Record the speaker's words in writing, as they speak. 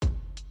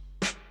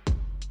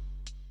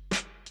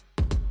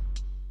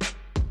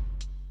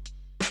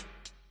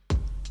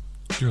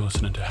You're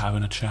listening to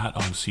Having a Chat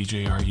on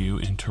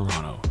CJRU in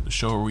Toronto, the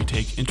show where we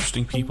take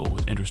interesting people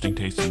with interesting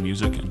tastes in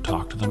music and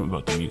talk to them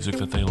about the music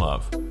that they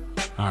love.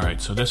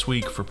 Alright, so this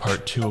week for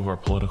part 2 of our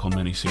political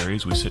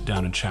mini-series, we sit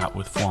down and chat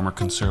with former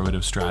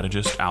Conservative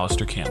strategist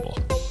Alastair Campbell.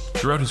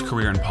 Throughout his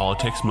career in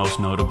politics, most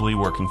notably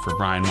working for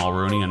Brian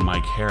Mulroney and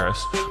Mike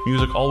Harris,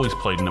 music always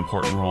played an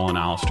important role in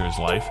Alastair's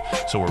life,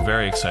 so we're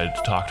very excited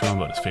to talk to him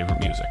about his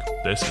favorite music.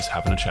 This is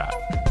Having a Chat.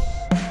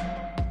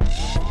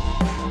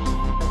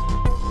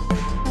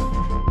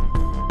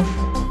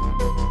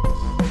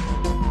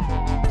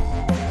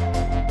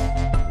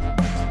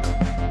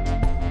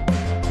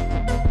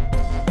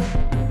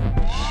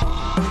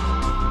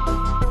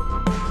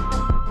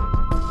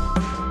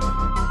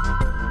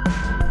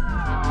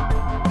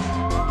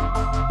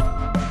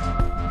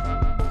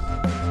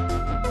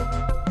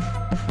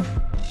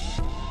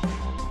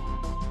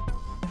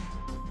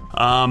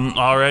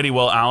 Alrighty,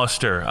 well,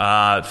 Alastair,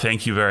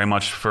 thank you very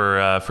much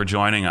for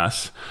joining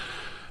us,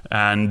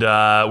 and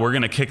we're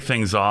going to kick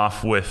things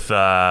off with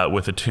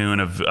a tune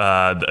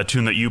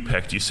that you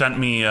picked. You sent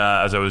me,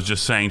 as I was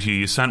just saying to you,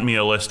 you sent me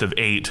a list of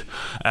 8,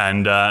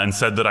 and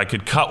said that I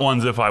could cut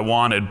ones if I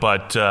wanted,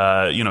 but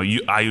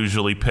I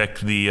usually pick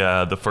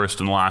the first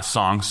and last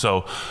song,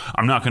 so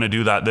I'm not going to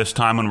do that this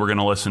time, and we're going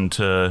to listen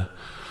to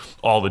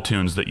all the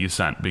tunes that you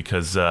sent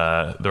because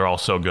they're all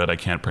so good I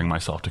can't bring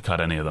myself to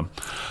cut any of them.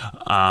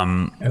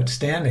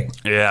 Outstanding.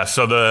 Yeah,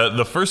 so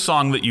the first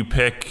song that you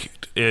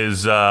picked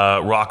is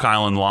Rock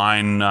Island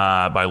Line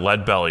by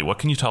Leadbelly. What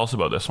can you tell us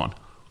about this one?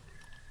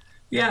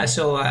 Yeah,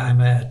 so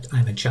I'm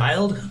a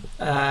child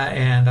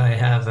and I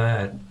have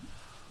a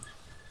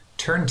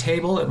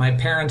turntable that my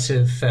parents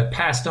have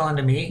passed on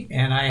to me,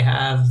 and I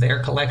have their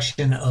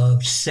collection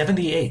of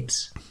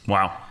 78s.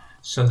 Wow.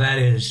 So that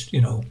is,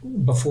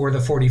 before the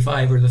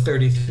 45 or the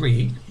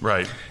 33.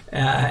 Right.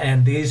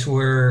 And these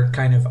were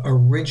kind of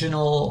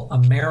original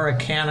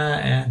Americana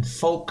and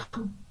folk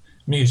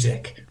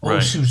music. Right. Oh,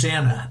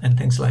 Susanna and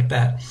things like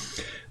that.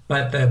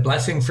 But the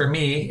blessing for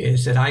me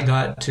is that I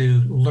got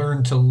to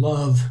learn to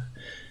love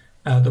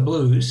the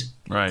blues.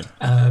 Right.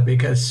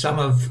 Because some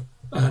of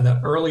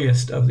the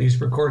earliest of these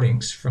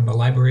recordings from the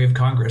Library of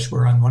Congress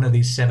were on one of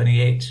these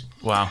 78s.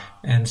 Wow.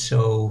 And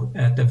so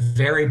at the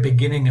very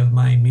beginning of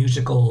my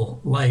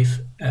musical life,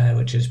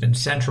 which has been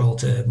central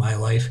to my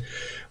life,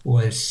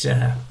 was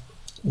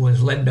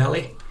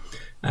Leadbelly,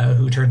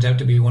 who turns out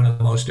to be one of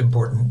the most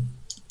important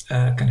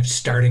kind of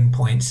starting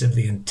points of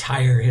the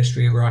entire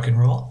history of rock and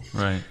roll.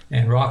 Right.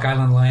 And Rock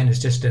Island Line is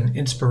just an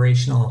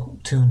inspirational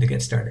tune to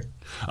get started.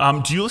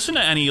 Do you listen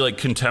to any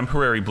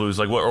contemporary blues,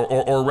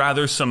 or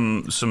rather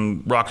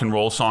some rock and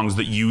roll songs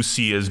that you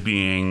see as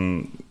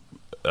being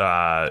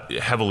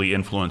heavily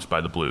influenced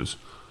by the blues?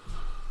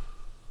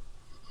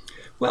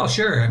 Well,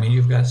 sure. I mean,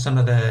 you've got some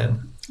of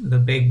the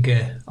big,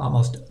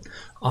 almost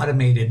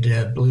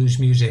automated blues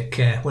music.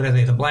 What are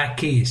they? The Black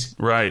Keys.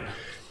 Right.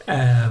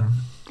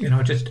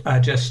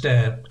 Just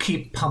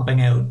keep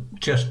pumping out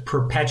just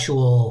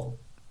perpetual,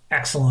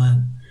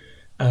 excellent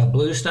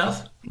blues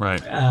stuff.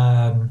 Right.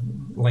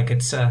 Like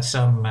it's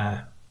some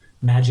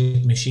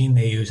magic machine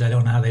they use. I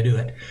don't know how they do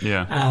it.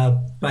 Yeah.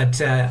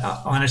 But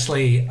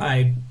honestly,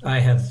 I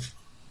have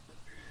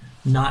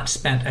not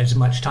spent as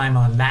much time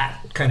on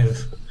that kind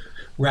of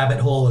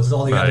rabbit hole as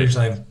all the others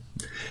I've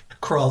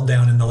crawled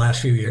down in the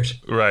last few years.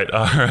 Right.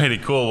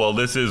 Alrighty, cool. Well,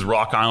 this is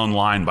Rock Island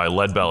Line by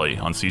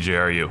Leadbelly on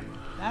CJRU.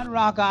 That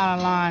Rock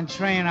Island Line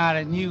train out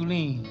of New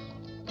Orleans,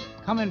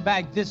 coming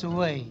back this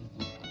way.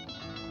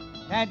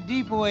 That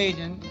depot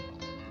agent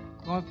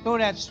gonna throw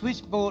that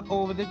switchboard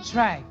over the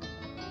track.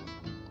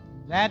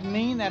 That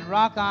mean that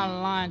Rock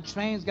Island Line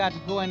train's got to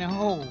go in a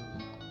hole.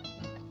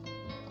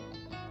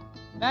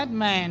 That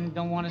man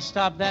don't want to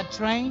stop that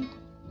train.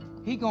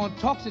 He gonna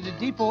talk to the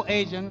depot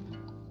agent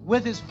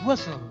with his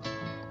whistle.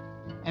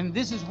 And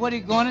this is what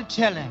he gonna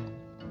tell him.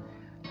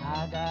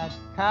 I got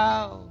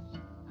cows,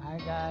 I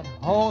got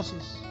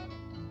horses,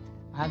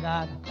 I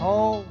got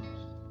hogs,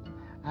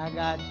 I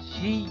got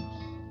sheep,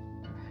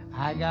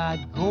 I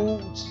got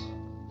goats,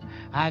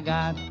 I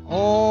got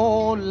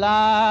all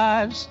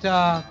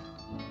livestock,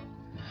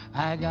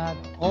 I got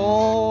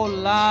all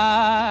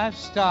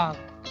livestock.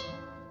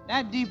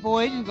 That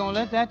depot agent gonna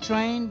let that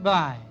train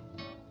by.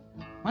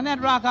 When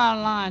that Rock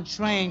Island Line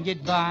train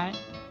get by,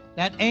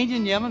 that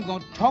agent Yevon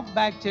gonna talk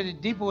back to the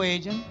depot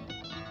agent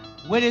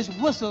with his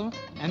whistle,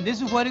 and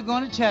this is what he's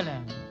gonna tell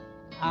him.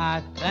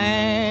 I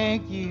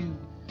thank you,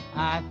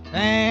 I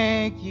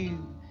thank you,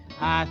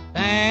 I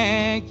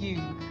thank you.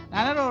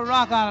 Now that old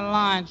Rock Island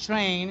Line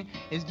train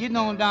is getting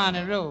on down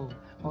the road.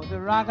 On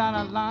the Rock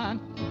Island Line,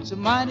 it's a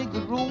mighty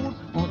good road.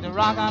 On the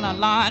Rock Island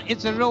Line,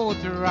 it's a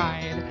road to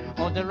ride.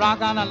 On the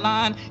Rock Island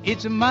Line,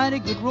 it's a mighty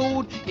good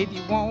road. If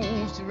you want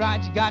to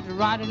ride, you got to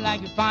ride it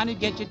like you find it.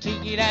 Get your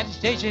ticket at the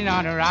station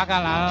on the Rock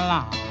Island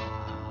Line.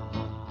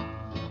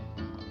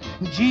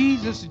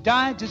 Jesus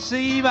died to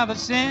save our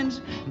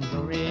sins. And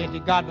glory to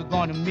God, we're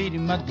going to meet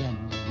him again.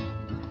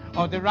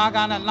 or the Rock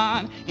Island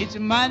line. It's a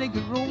mighty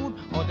good road,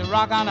 or the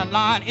Rock Island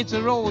line. It's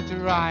a road to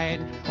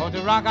ride, or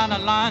the Rock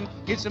Island line.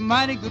 It's a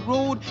mighty good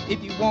road.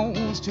 If you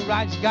want to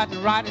ride, you got to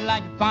ride it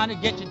like you find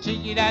it. Get your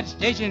ticket at the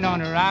station on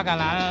the Rock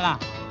Island line.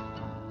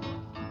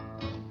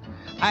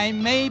 I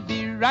may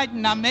be right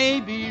and I may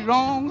be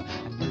wrong.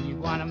 I know you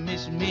wanna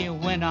miss me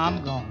when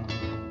I'm gone.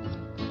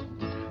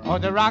 Or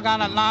the Rock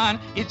Island line,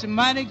 it's a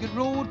mighty good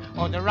road.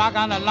 Or the Rock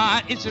Island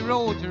line, it's a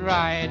road to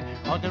ride.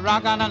 Or the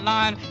Rock Island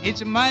line,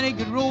 it's a mighty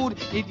good road.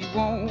 If you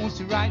want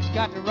to ride, you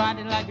got to ride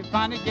it like you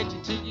find it. Get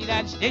your ticket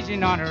at the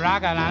station on the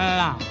Rock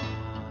Island line.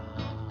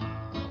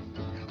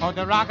 Or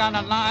the Rock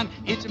Island line,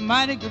 it's a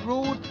mighty good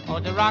road. Or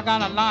the Rock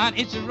Island line,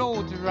 it's a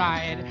road to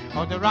ride.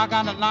 Or the Rock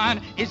Island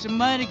line, it's a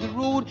mighty good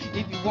road.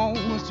 If you want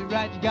to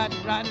ride, you got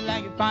to ride it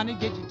like you find it.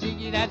 Get your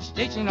ticket at the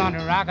station on the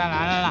Rock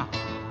Island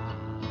line.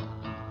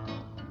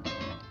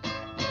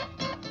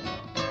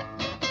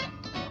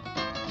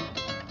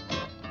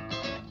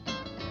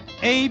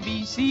 A,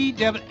 B, C,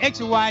 double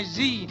X, Y,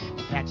 Z.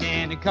 Cats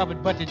in the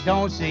cupboard, but they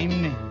don't say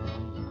me.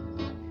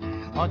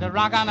 Or the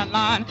Rock Island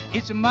line,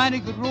 it's a mighty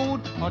good road.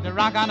 Or the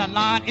Rock Island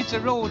line, it's a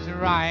road to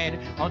ride.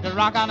 Or the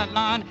Rock Island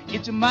line,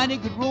 it's a mighty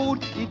good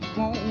road. If you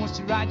want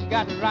to ride, you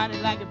got to ride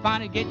it like you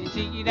find it. Get your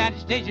ticket at the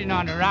station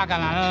on the Rock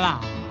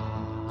Island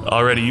line.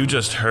 Already, you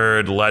just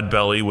heard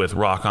Leadbelly with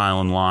Rock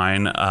Island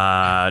Line.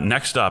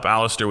 Next up,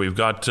 Alistair, we've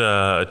got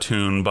a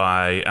tune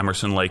by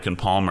Emerson, Lake and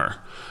Palmer.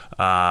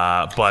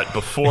 But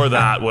before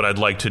that, what I'd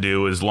like to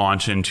do is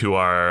launch into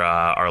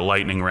our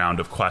lightning round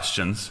of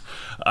questions.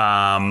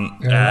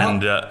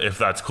 If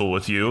that's cool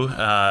with you,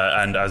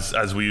 and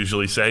as we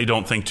usually say,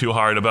 don't think too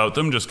hard about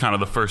them. Just kind of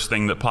the first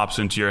thing that pops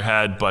into your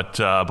head. But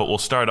we'll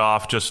start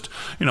off just,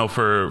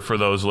 for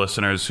those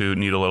listeners who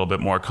need a little bit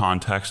more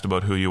context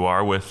about who you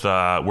are with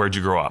where'd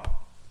you grow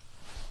up?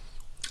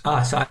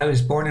 So I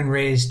was born and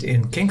raised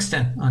in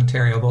Kingston,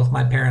 Ontario. Both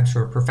my parents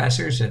were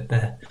professors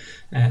at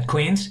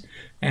Queen's.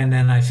 And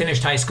then I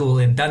finished high school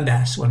in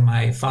Dundas when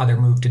my father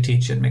moved to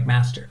teach at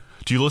McMaster.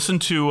 Do you listen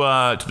to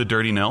the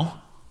Dirty Nil?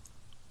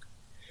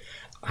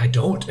 I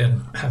don't,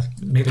 and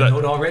have made a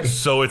note already.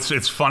 So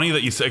it's funny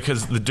that you say,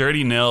 because the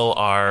Dirty Nil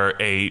are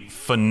a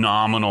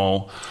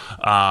phenomenal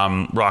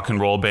rock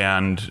and roll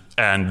band,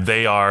 and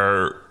they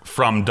are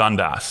from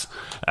Dundas,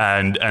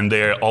 and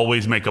they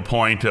always make a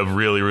point of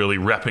really, really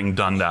repping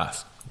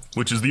Dundas,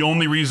 which is the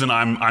only reason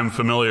I'm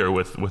familiar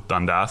with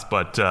Dundas,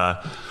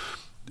 but.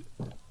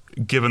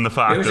 Given the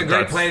fact it was a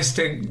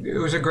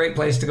great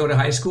place to go to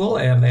high school,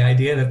 and the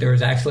idea that there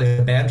was actually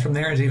a band from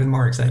there is even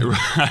more exciting.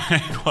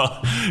 Right.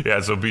 Well, yeah.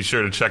 So be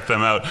sure to check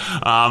them out.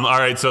 All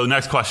right. So the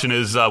next question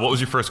is, what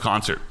was your first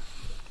concert?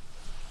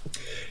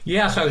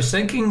 Yeah. So I was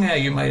thinking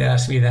you might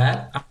ask me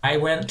that. I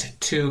went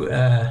to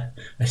a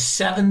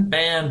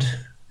 7-band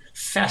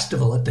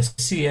festival at the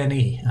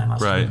CNE. I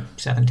must have been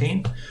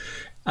 17,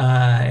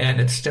 and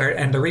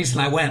the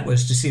reason I went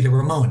was to see the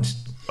Ramones.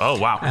 Oh,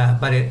 wow.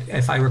 But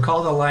if I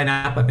recall the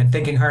lineup, I've been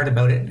thinking hard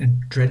about it and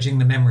dredging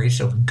the memory.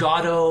 So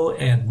Gatto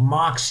and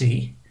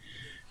Moxie,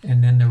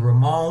 and then the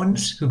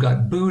Ramones, who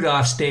got booed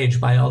off stage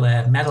by all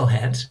the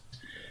metalheads,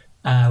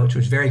 which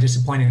was very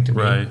disappointing to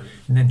me. Right.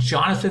 And then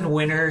Jonathan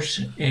Winters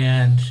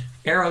and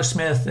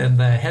Aerosmith, and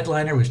the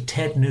headliner was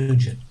Ted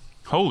Nugent.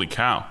 Holy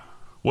cow.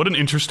 What an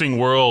interesting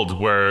world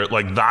where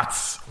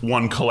that's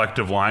one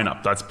collective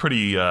lineup. That's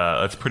pretty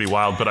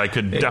wild, but I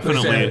could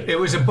definitely... It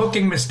was a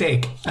booking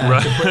mistake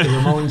to put the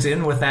Ramones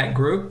in with that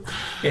group,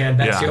 and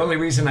that's the only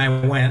reason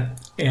I went.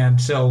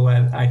 And so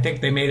I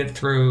think they made it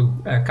through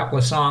a couple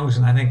of songs,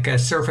 and I think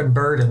Surfin'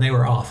 Bird, and they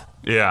were off.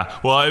 Yeah,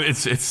 well,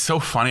 it's so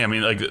funny. I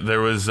mean, there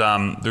was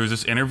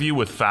this interview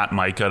with Fat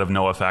Mike out of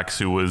NoFX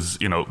who was,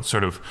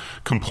 sort of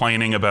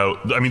complaining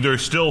about. I mean,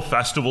 there's still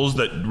festivals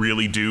that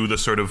really do the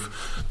sort of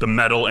the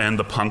metal and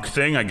the punk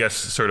thing. I guess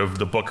sort of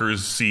the bookers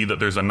see that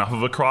there's enough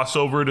of a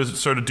crossover to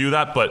sort of do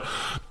that. But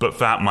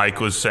Fat Mike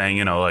was saying,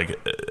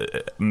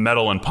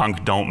 metal and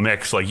punk don't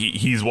mix. Like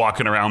he's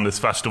walking around this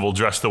festival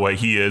dressed the way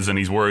he is, and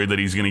he's worried that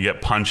he's going to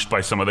get punched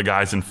by some of the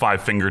guys in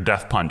Five Finger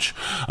Death Punch.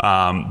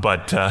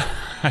 But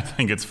I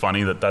think it's funny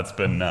that's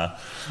been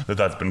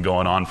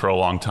going on for a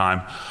long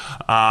time.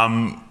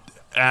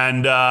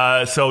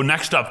 So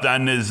next up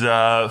then is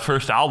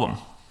first album.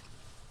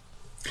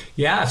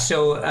 Yeah,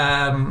 so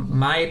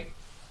my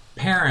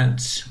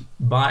parents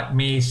bought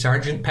me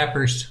Sgt.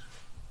 Pepper's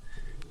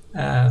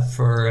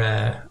for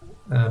a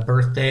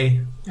birthday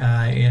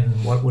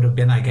in what would have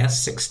been, I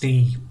guess,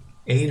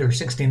 68 or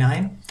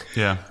 69.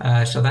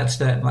 Yeah. So that's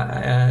that.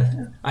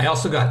 I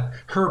also got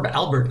Herb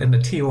Alpert and the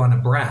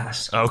Tijuana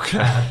Brass.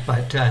 Okay.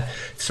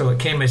 So it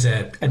came as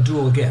a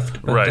dual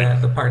gift.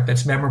 But the part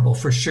that's memorable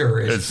for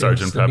sure is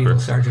Sgt. Pepper.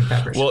 Sgt.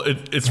 Pepper's. Well,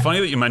 it's funny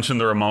that you mentioned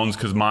the Ramones,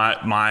 because my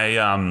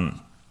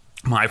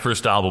my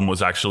first album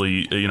was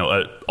actually,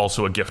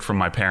 also a gift from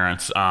my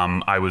parents.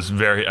 I was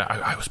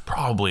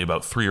probably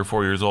about 3 or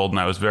 4 years old, and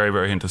I was very,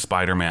 very into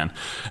Spider-Man.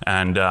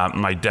 And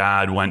my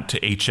dad went to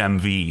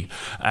HMV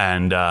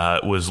and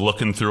was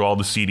looking through all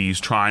the CDs,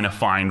 trying to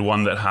find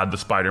one that had the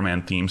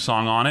Spider-Man theme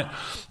song on it.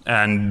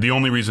 And the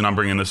only reason I'm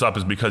bringing this up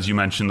is because you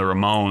mentioned the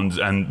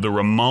Ramones, and the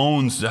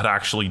Ramones had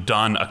actually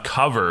done a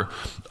cover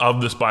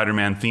of the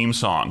Spider-Man theme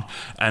song,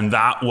 and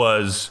that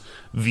was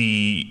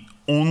the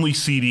only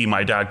CD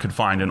my dad could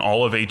find in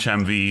all of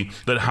HMV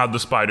that had the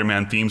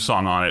Spider-Man theme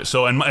song on it.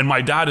 So, and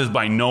my dad is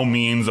by no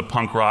means a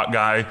punk rock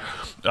guy.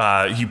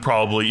 He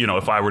probably,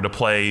 if I were to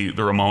play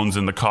the Ramones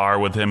in the car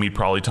with him, he'd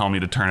probably tell me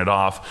to turn it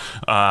off.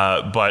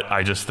 But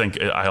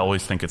I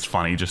always think it's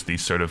funny, just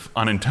these sort of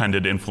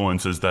unintended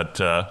influences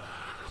that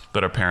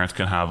our parents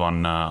can have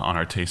on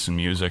our taste in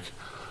music.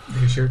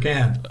 They sure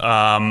can.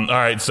 All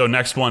right, so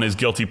next one is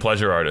Guilty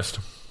Pleasure Artist.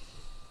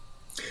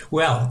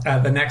 Well,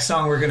 the next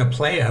song we're going to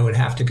play, I would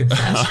have to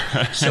confess.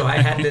 Right. So I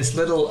had this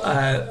little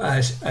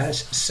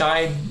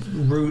side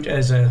route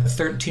as a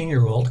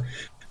 13-year-old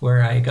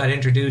where I got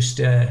introduced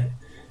to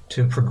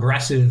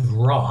progressive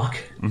rock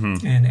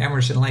and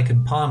Emerson, Lake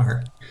and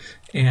Palmer.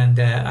 And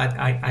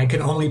I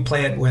can only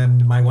play it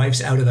when my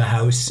wife's out of the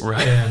house.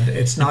 Right. And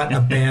it's not a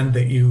band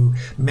that you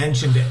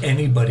mention to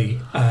anybody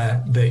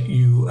that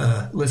you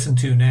listen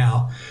to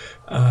now.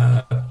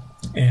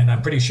 And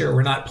I'm pretty sure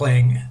we're not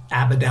playing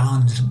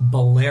Abaddon's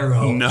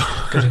Bolero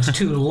because it's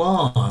too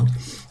long.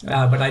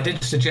 But I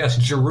did suggest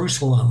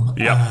Jerusalem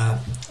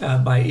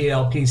by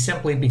ELP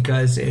simply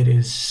because it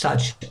is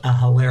such a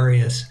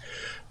hilarious,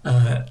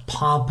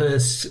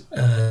 pompous,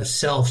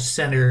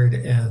 self-centered,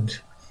 and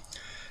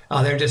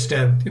they're just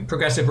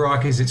progressive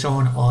rock is its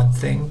own odd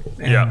thing,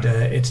 and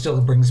it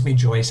still brings me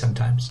joy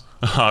sometimes.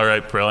 All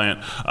right, brilliant.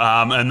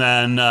 And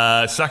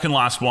then second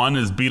last one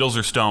is Beatles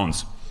or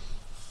Stones?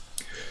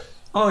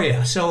 Oh,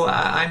 yeah. So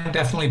I'm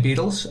definitely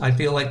Beatles. I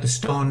feel like the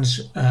Stones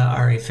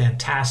are a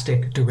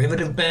fantastic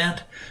derivative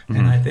band,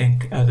 and I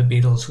think the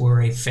Beatles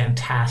were a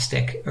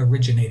fantastic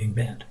originating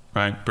band.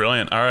 Right.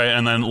 Brilliant. All right.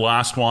 And then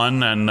last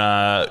one, and,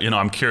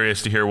 I'm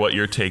curious to hear what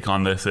your take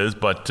on this is,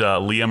 but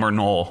Liam or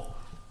Noel?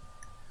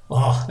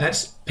 Oh,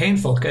 that's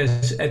painful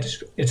because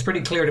it's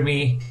pretty clear to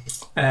me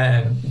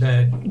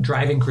the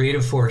driving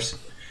creative force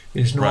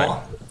is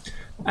Noel.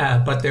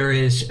 Right. But there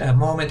is a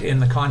moment in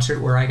the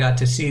concert where I got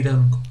to see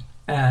them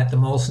at the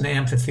Molson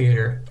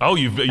Amphitheater. Oh,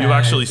 you've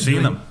actually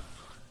seen them?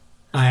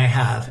 I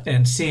have.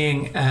 And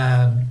seeing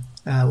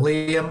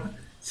Liam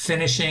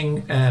finishing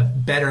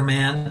Better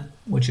Man,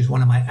 which is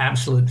one of my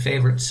absolute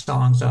favorite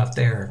songs off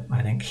their,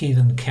 I think,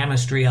 Heathen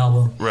Chemistry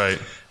album. Right.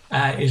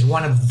 Is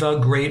one of the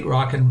great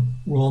rock and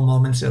roll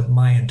moments of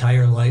my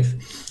entire life.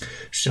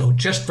 So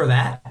just for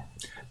that,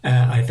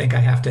 I think I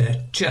have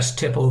to just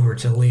tip over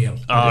to Liam.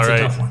 It's a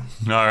tough one.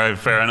 All right,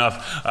 fair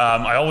enough.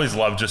 I always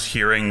love just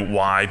hearing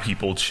why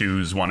people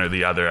choose one or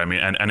the other. I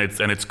mean, and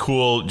it's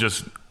cool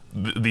just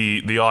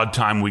the odd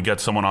time we get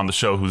someone on the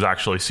show who's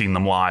actually seen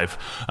them live.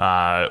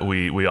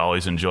 We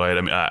always enjoy it.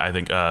 I mean, I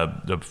think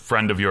a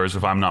friend of yours,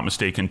 if I'm not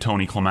mistaken,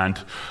 Tony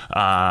Clement,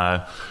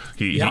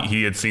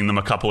 he had seen them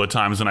a couple of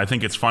times, and I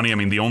think it's funny. I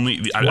mean,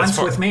 once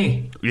with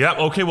me. Yeah.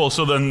 Okay. Well,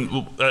 so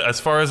then, as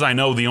far as I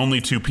know, the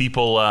only two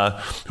people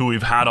who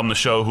we've had on the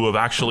show who have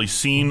actually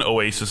seen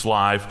Oasis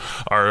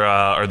live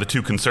are the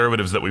two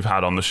conservatives that we've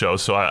had on the show.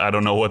 So I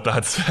don't know what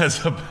that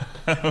says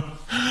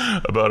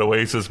about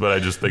Oasis, but I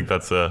just think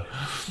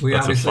we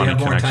obviously have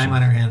more time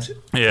on our hands.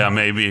 Yeah,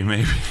 maybe.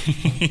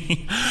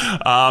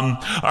 All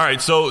right.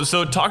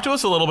 So talk to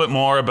us a little bit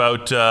more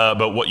about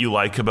what you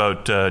like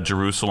about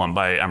Jerusalem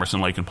by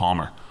Emerson, Lake and Palmer.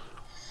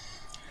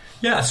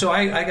 Yeah, so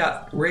I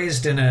got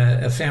raised in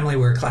a family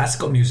where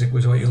classical music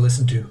was what you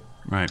listened to.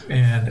 Right.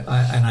 And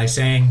I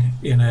sang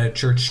in a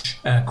church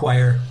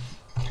choir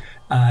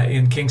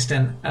in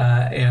Kingston.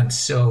 And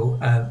so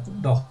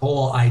the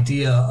whole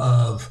idea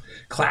of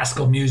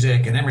classical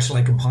music and Emerson,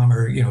 Lake and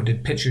Palmer,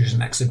 did pictures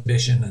and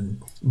exhibition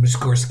and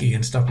Mussorgsky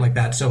and stuff like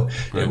that. So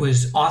It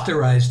was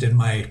authorized in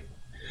my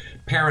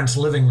parents'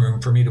 living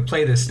room for me to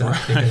play this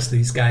stuff because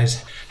these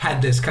guys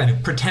had this kind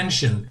of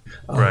pretension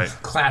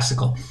of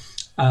classical.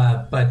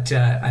 But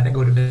I think it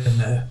would have been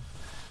the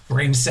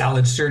Brain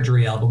Salad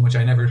Surgery album, which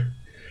I never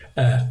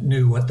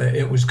knew what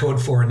it was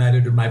code for, and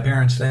neither did my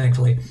parents,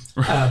 thankfully.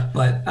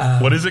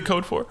 But what is it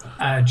code for?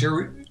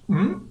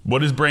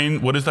 What is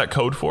that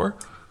code for?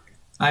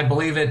 I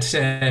believe it's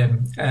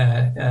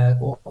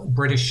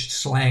British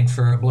slang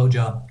for a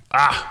blowjob.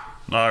 Ah,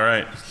 all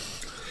right.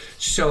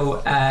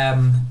 So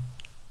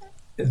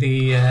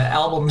the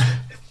album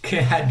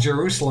had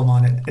Jerusalem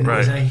on it, and it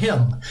was a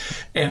hymn,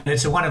 and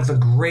it's one of the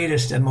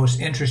greatest and most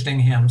interesting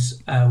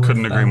hymns.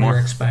 Couldn't agree more.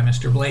 Lyrics by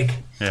Mr. Blake.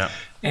 Yeah,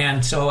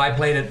 and so I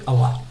played it a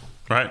lot.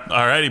 Right.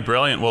 All righty.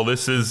 Brilliant. Well,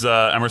 this is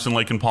Emerson,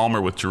 Lake and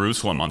Palmer with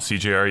Jerusalem on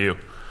CJRU.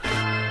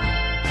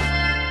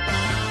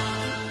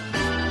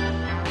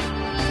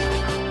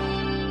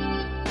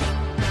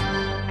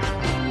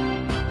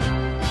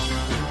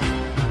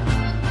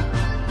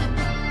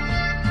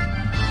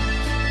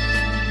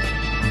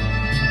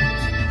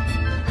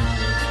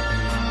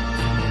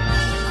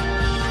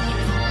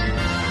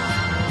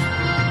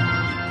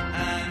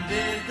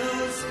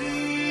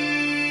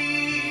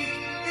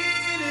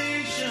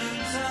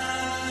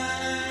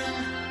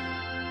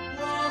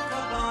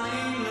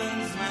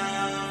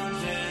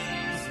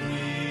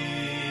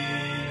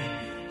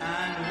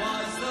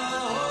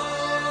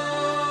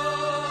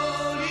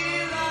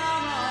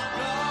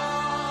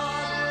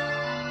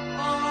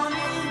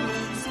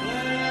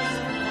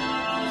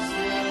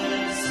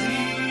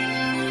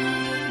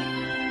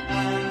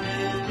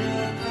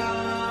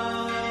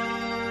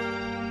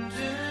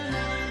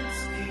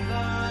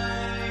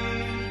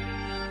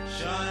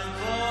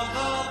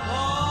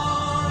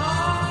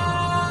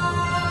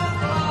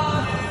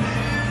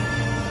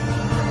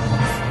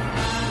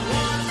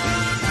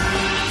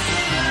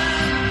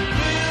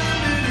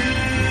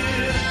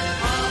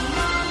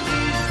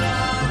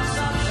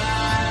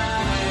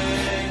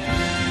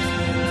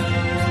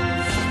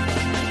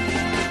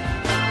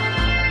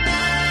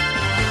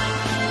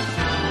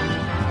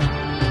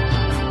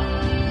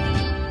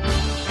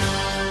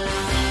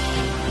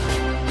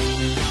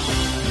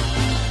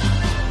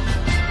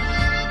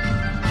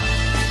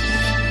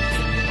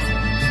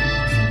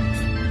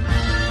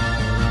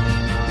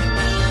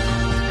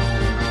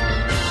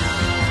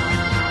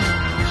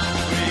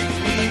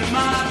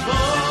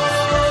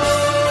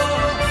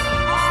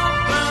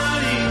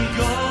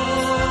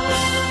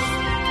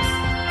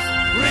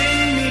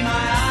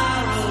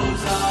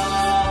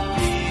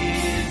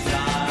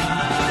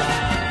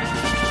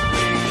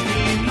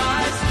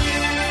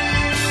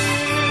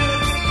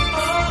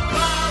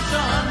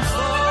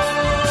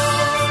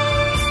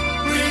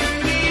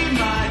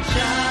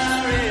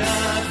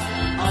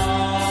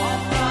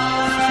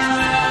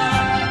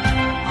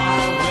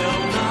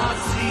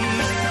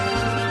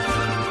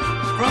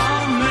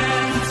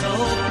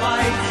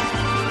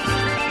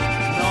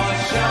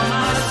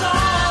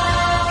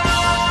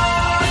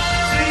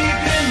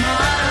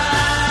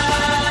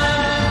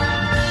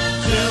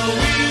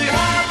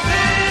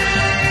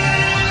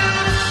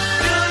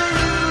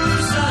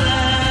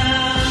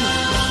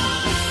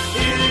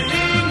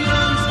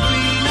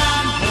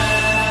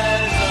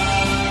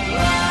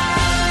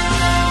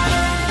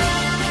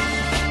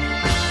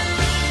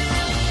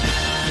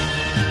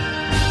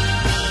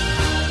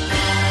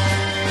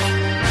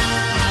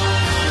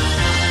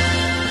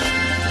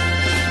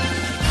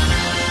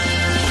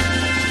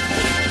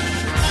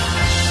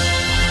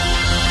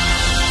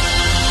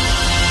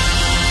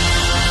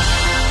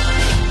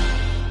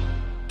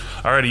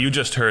 Alrighty, you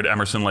just heard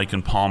Emerson, Lake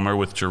and Palmer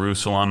with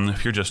Jerusalem.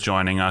 If you're just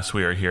joining us,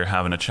 we are here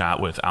having a chat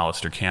with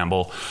Alistair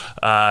Campbell.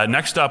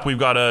 Next up, we've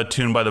got a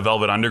tune by the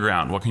Velvet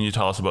Underground. What can you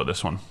tell us about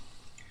this one?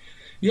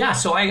 Yeah,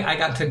 so I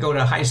got to go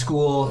to high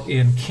school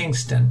in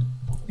Kingston,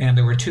 and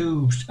there were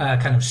two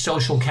kind of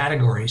social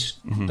categories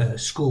the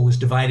school was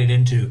divided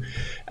into.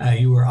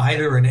 You were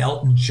either an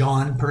Elton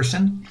John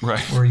person,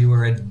 right, or you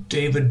were a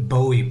David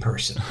Bowie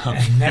person,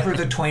 and never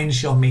the twain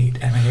shall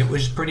meet. I mean, it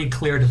was pretty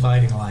clear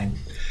dividing line.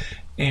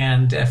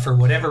 And for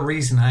whatever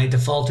reason, I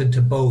defaulted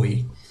to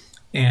Bowie,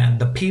 and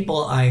the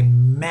people I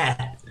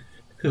met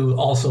who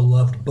also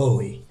loved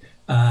Bowie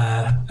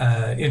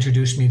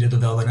introduced me to the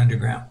Velvet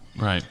Underground.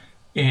 Right.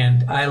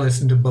 And I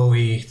listened to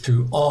Bowie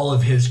through all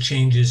of his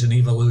changes and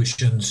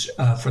evolutions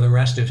for the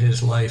rest of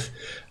his life.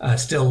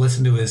 Still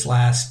listen to his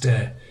last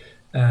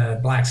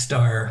Black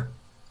Star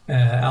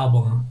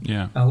album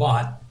a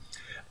lot.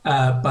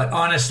 But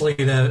honestly,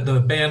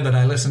 the band that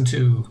I listen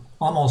to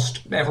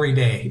almost every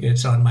day,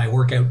 it's on my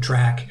workout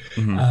track,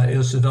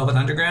 is the Velvet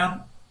Underground.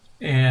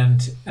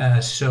 And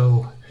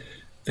so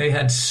they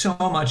had so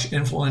much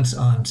influence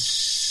on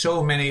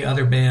so many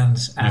other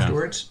bands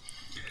afterwards.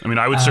 I mean,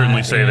 I would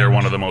certainly say they're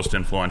one of the most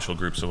influential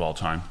groups of all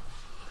time.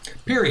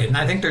 Period. And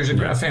I think there's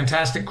a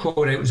fantastic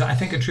quote. It was, I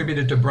think,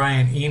 attributed to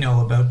Brian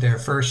Eno about their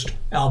first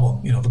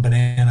album, the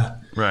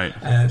Banana. Right.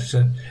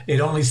 So it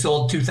only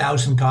sold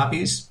 2,000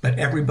 copies, but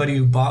everybody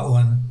who bought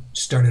one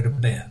started a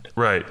band.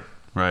 Right.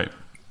 Right.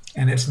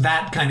 And it's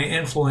that kind of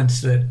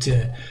influence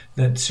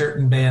that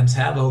certain bands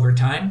have over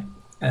time.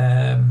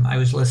 I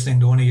was listening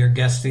to one of your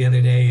guests the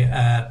other day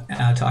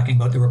talking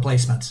about the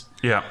Replacements.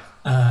 Yeah.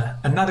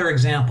 Another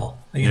example.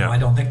 I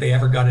don't think they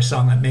ever got a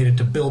song that made it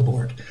to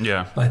Billboard.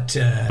 Yeah. But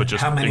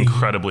just how many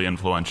incredibly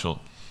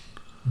influential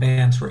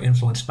bands were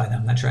influenced by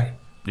them? That's right.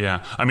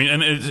 Yeah. I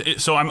mean, and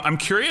so I'm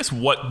curious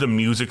what the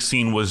music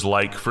scene was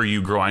like for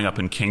you growing up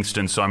in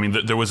Kingston. So, I mean,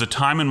 there was a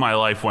time in my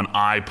life when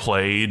I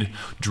played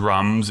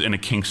drums in a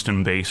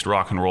Kingston-based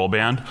rock and roll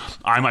band.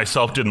 I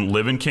myself didn't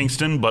live in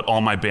Kingston, but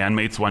all my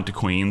bandmates went to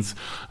Queens.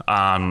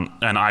 And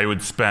I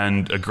would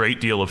spend a great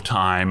deal of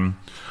time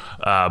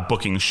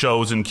booking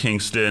shows in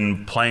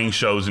Kingston, playing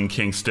shows in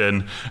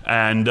Kingston,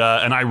 and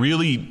I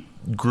really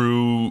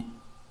grew.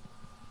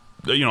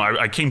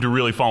 I came to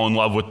really fall in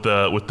love with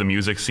the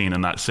music scene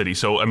in that city.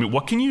 So, I mean,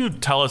 what can you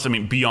tell us? I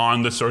mean,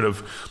 beyond the sort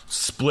of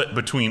split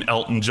between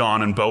Elton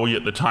John and Bowie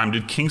at the time,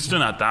 did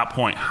Kingston at that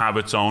point have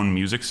its own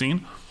music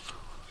scene?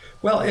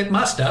 Well, it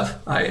must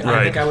have. I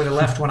think I would have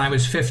left when I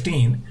was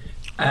 15.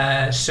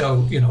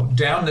 So,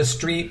 down the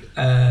street,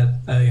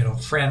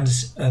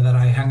 friends that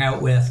I hung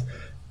out with.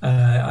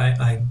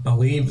 I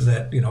believe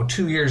that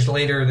 2 years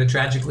later, the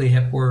Tragically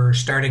Hip were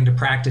starting to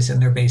practice in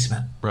their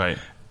basement. Right.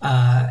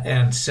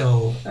 And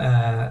so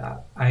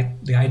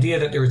the idea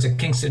that there was a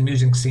Kingston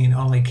music scene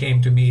only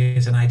came to me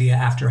as an idea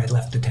after I'd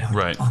left the town.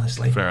 Right.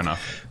 Honestly. Fair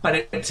enough.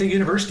 But it's a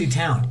university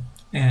town,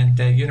 and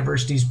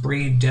universities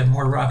breed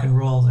more rock and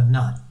roll than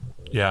not.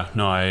 Yeah,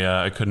 no,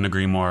 I couldn't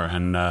agree more,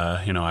 and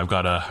I've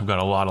got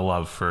a lot of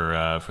love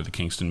for the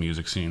Kingston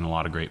music scene, a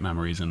lot of great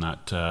memories in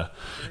that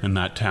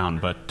town.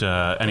 But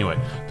anyway,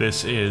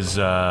 this is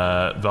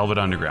Velvet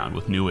Underground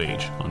with New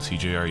Age on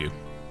CJRU.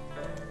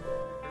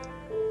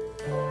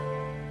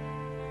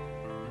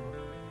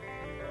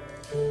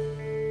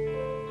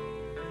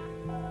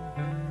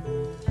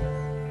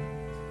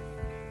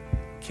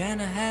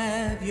 Can I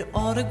have your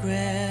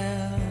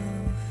autograph?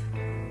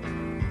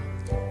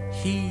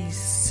 He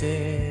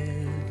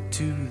said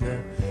to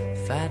the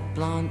fat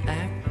blonde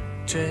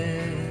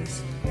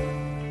actress,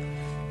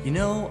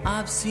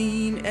 I've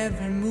seen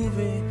every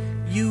movie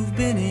you've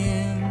been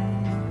in,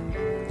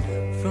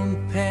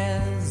 from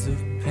Pairs of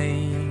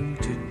Pain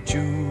to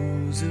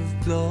Jewels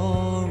of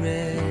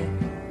Glory.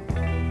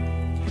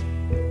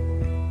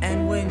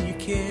 And when you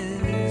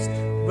kissed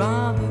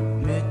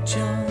Robert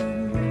Mitchum,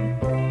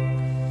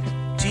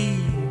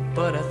 gee,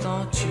 but I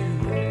thought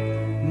you'd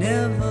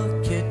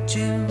never catch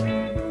him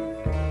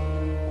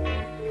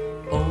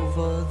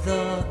over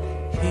the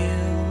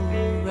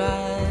hill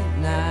right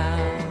now.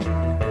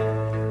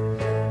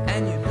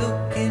 And you're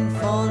looking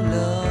for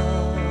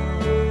love.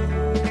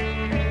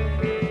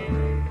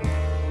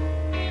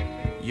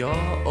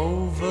 You're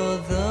over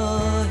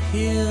the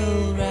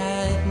hill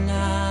right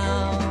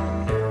now.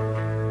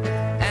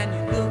 And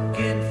you're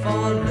looking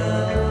for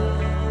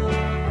love.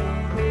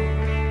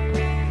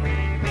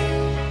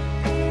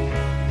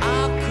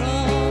 I'll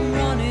come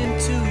running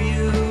to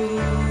you,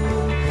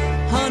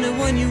 honey,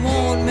 when you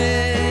want me.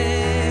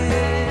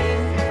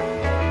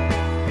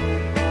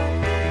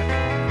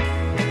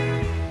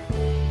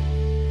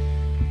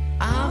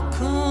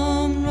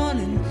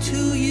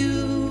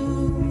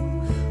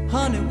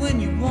 When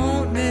you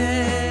want me,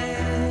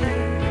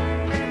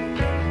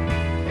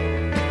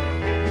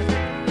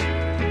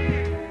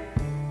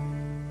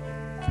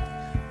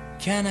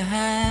 can I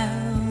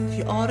have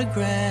your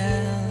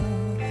autograph?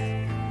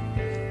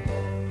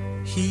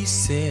 He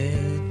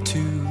said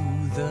to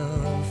the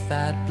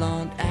fat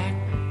blonde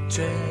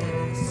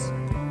actress,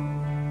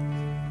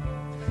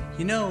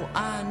 You know,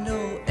 I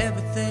know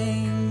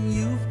everything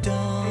you've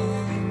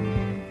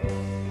done.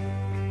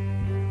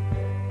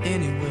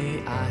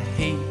 Anyway, I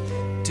hate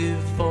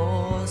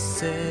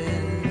divorces.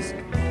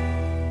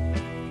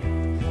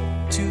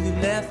 To the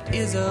left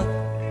is a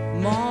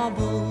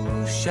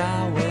marble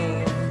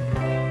shower.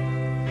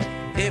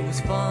 It was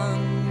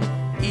fun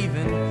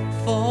even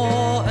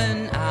for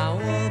an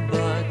hour,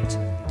 but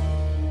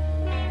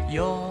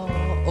you're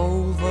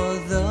over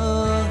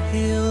the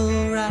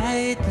hill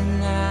right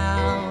now,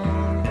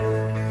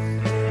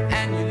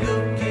 and you're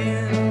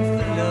looking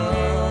for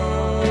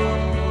love.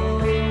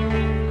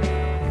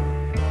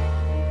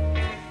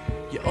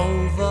 You're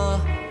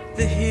over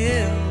the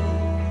hill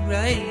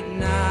right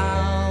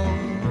now,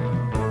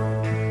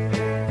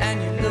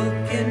 and you're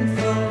looking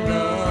for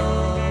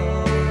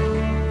love.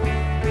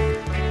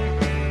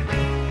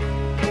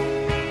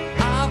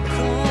 I'll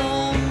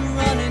come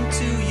running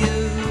to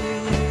you,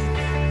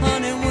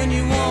 honey, when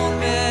you want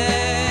me.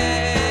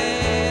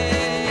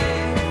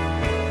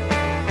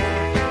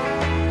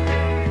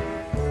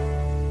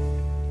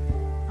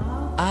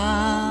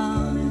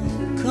 I'll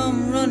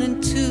come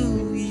running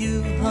to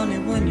you, honey,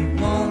 when you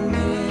want me.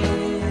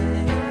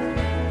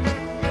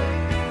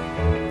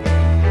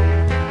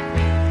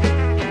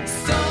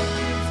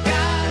 Something's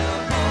got a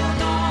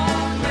hold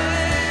on me,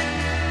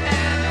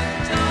 and I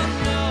don't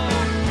know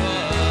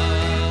what.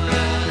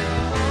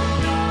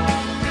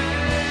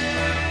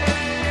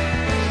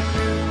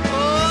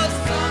 Oh,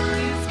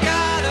 something's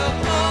got a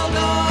hold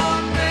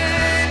on me,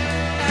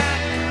 and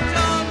I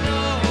don't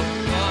know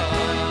what.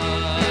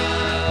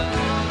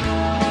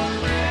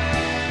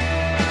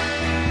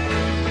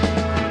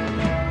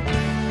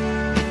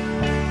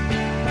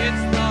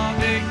 It's the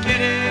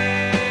beginning of a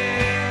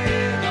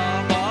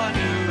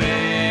new age.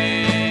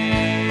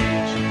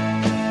 It's the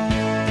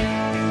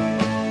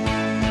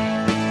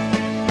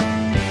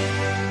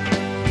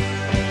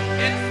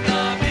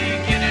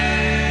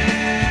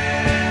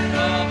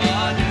beginning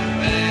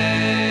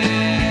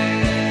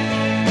of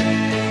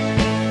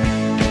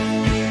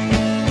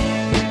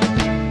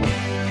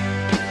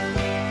a new age.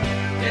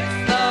 It's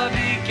the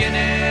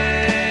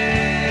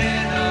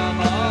beginning of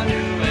a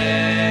new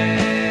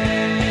age.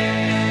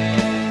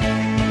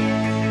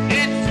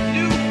 It's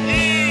new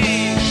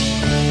age.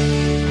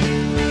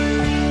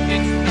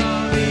 It's the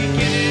beginning of a new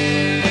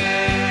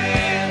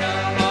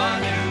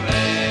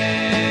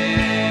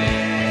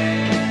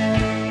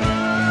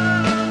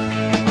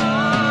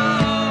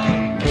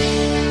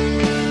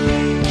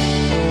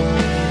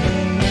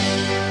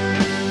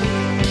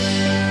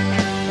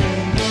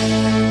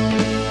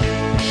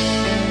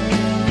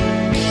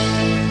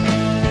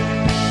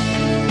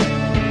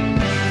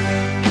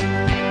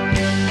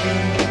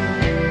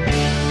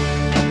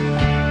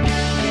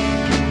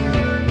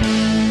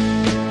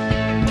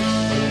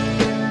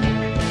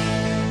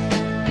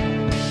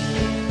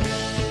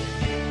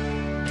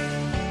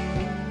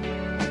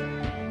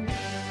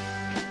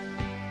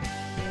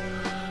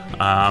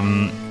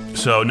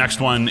So next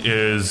one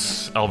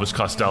is Elvis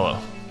Costello.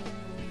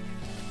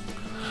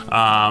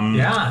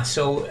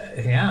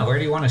 Where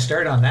do you want to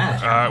start on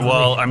that?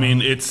 Well, I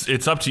mean,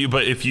 it's up to you.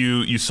 But if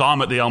you saw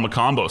him at the El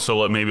Macombo,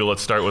 so maybe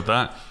let's start with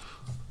that.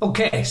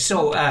 Okay,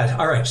 so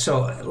all right,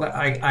 so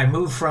I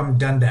moved from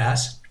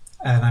Dundas,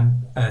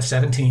 and I'm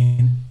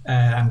 17,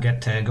 and I'm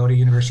get to go to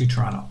University of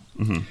Toronto,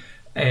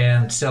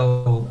 and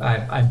so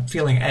I'm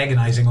feeling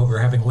agonizing over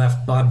having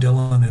left Bob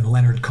Dylan and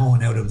Leonard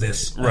Cohen out of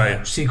this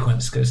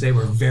sequence, because they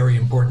were very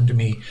important to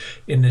me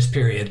in this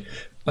period.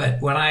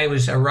 But when I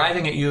was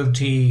arriving at U of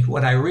T,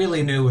 what I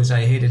really knew was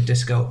I hated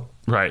disco.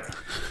 Right.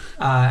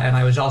 And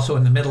I was also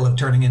in the middle of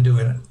turning into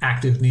an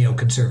active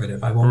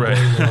neoconservative. I won't bore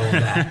you with all of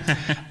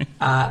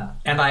that.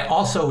 And I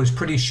also was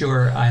pretty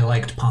sure I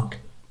liked punk.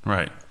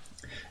 Right.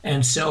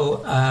 And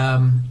so,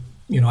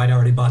 I'd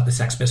already bought the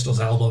Sex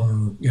Pistols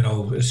album,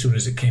 as soon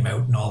as it came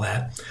out and all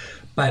that.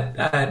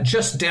 But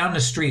just down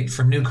the street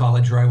from New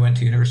College, where I went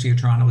to University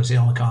of Toronto, was the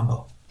El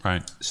Macombo.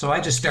 Right. So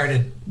I just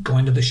started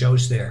going to the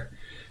shows there.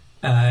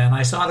 And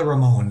I saw the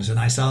Ramones, and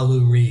I saw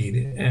Lou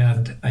Reed,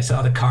 and I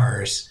saw the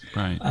Cars,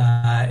 right.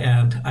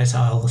 And I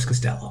saw Elvis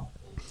Costello.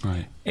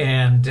 Right.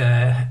 And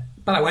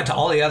but I went to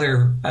all the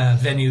other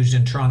venues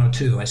in Toronto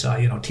too. I saw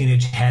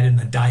Teenage Head and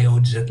the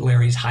Diodes at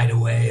Larry's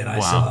Hideaway, and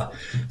I saw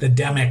the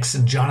Demics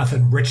and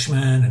Jonathan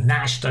Richman and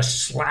Nash the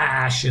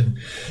Slash and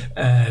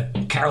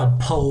Carol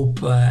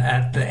Pope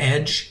at the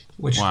Edge,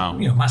 which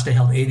must have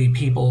held 80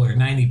 people or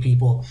 90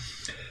 people.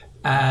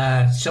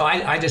 So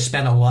I just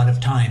spent a lot of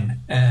time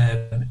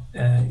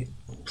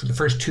for the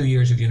first 2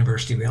 years of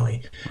university,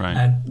 really,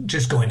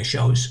 just going to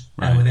shows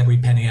with every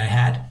penny I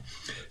had.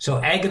 So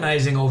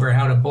agonizing over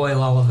how to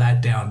boil all of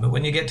that down. But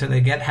when you get to the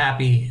Get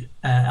Happy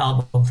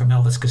album from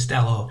Elvis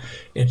Costello,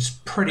 it's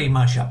pretty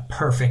much a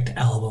perfect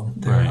album.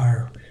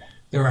 There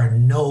are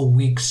no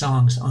weak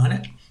songs on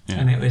it. Yeah.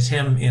 And it was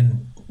him,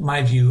 in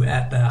my view,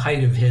 at the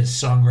height of his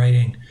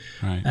songwriting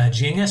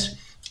genius.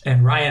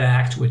 And Riot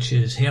Act, which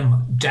is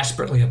him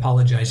desperately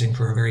apologizing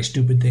for a very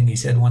stupid thing he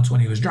said once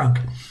when he was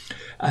drunk,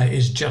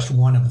 is just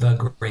one of the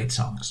great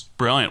songs.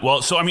 Brilliant.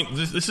 Well, so I mean,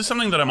 this is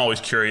something that I'm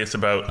always curious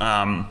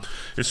about.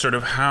 Is sort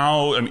of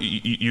how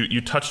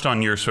you touched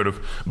on your sort of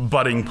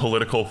budding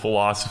political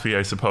philosophy,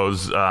 I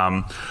suppose.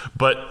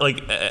 But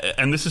like,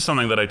 and this is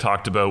something that I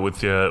talked about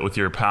with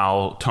your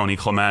pal Tony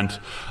Clement.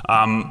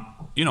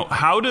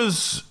 How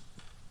does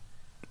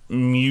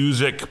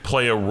music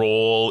play a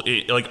role?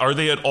 Like, are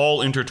they at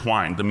all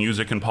intertwined? The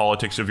music and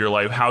politics of your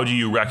life. How do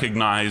you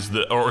reconcile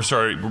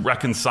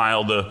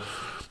the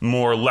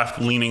more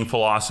left-leaning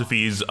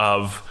philosophies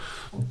of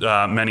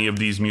many of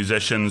these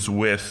musicians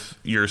with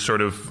your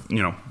sort of,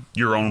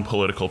 your own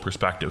political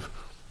perspective?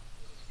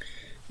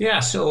 Yeah,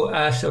 so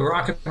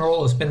rock and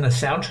roll has been the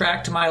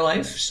soundtrack to my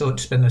life. So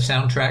it's been the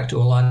soundtrack to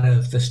a lot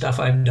of the stuff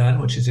I've done,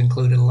 which has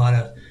included a lot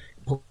of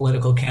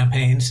political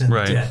campaigns. And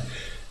right.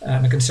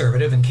 I'm a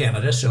conservative in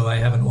Canada, so I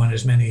haven't won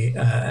as many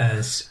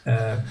as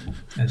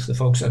the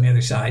folks on the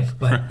other side,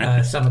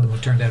 but some of them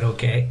have turned out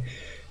okay.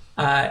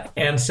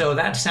 And so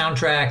that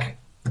soundtrack,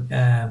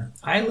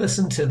 I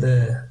listen to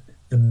the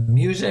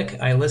music,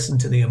 I listen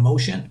to the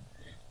emotion,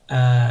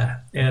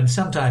 and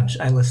sometimes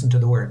I listen to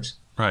the words.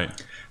 Right.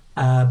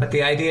 But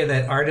the idea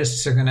that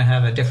artists are going to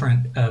have a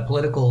different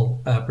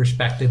political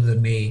perspective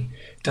than me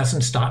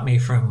doesn't stop me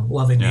from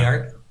loving the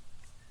art.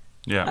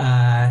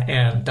 Yeah.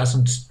 And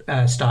doesn't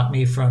stop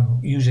me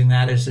from using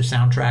that as the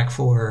soundtrack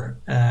for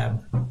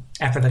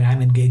everything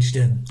I'm engaged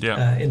in,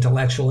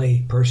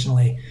 intellectually,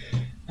 personally,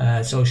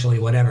 socially,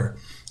 whatever.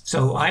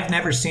 So I've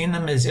never seen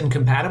them as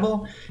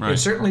incompatible. Right.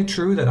 It's certainly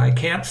true that I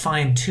can't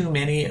find too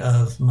many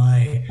of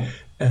my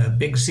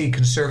big C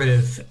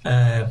conservative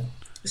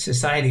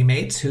society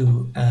mates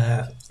who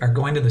are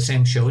going to the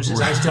same shows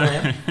as I still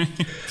am.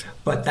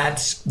 But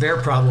that's their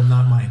problem,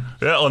 not mine.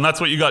 Yeah, well, and that's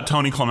what you got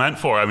Tony Clement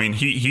for. I mean,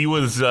 he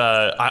was,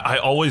 I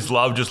always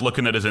love just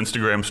looking at his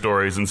Instagram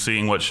stories and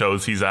seeing what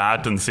shows he's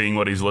at and seeing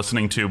what he's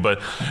listening to.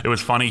 But it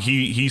was funny,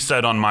 he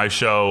said on my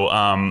show,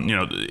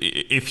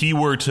 if he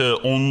were to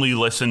only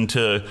listen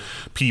to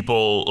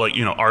people, like,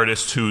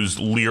 artists whose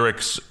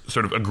lyrics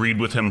sort of agreed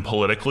with him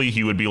politically,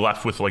 he would be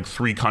left with like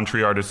 3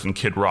 country artists and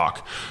Kid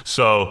Rock.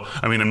 So,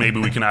 I mean, and maybe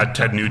we can add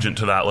Ted Nugent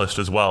to that list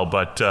as well.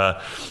 But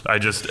I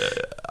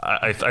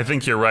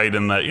think you're right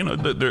in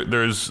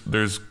that,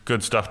 there's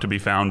good stuff to be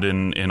found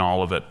in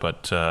all of it.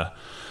 But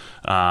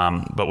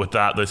with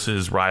that, this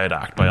is Riot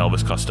Act by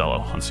Elvis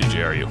Costello on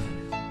CJRU.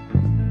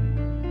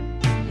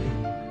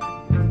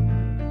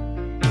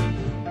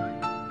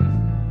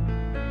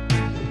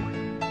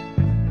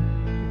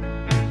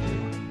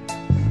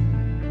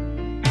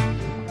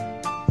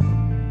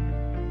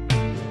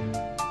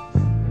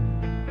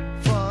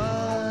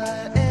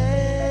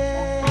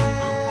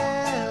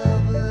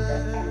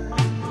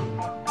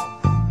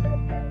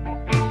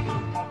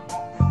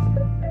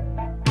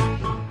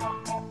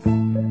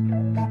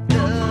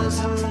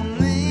 Doesn't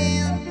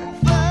mean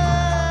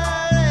forever.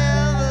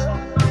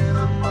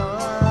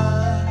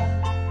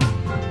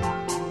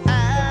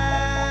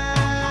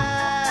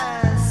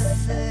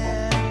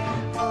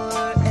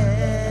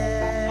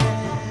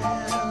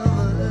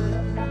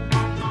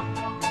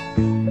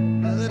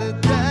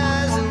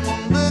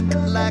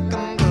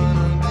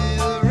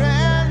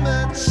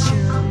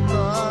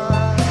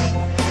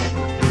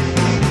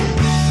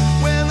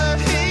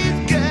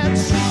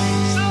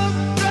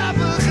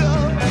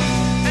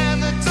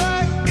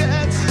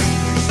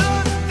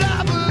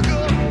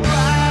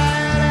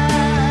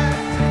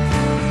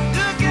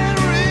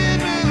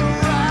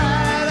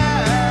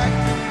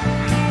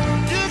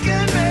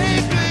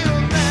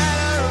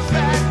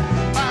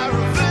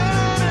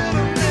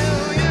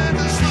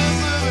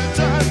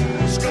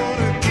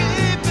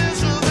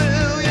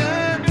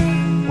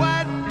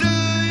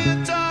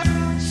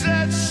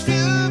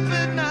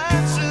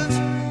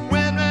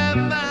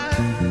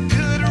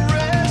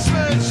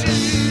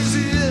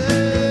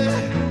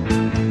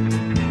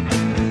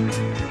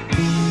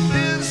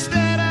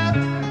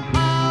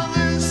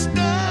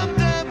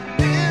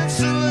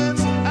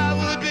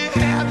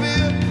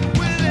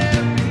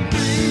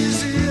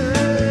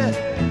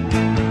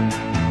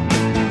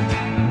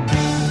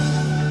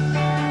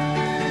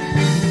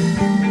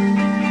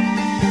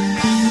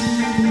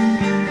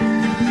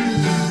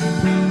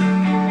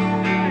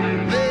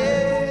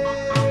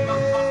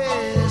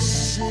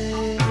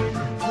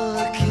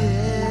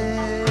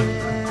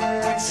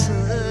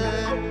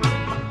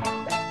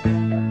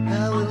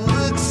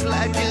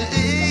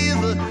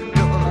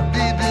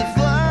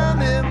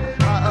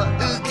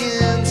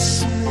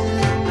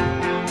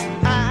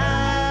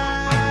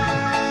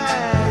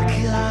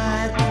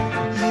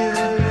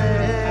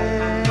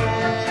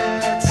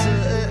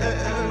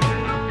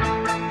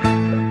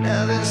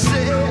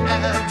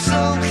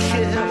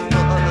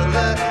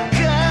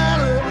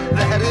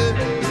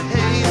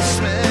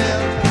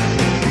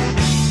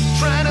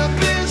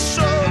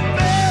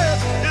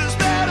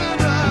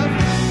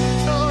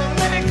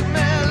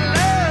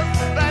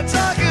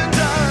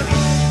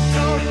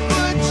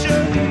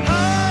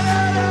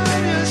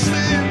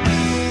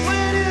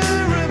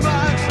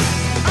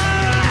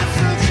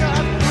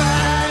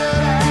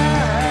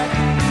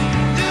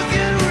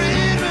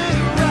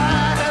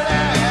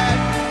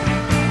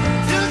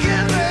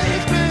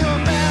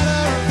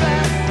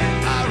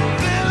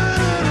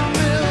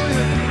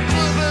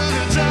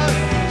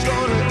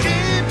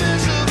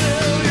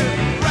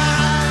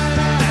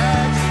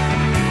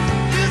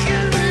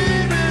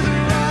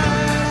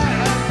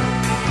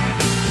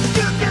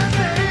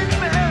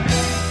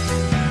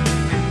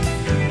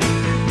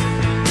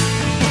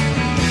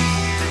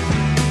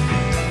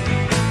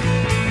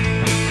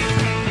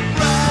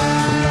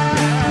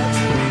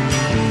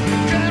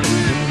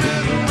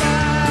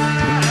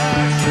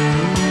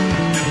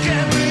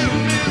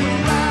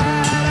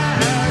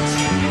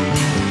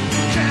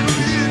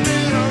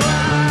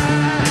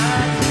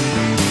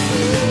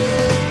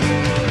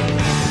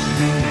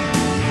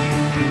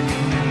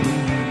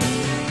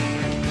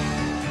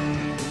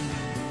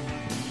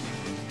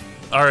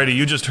 Alrighty,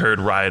 you just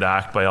heard Riot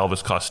Act by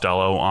Elvis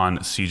Costello on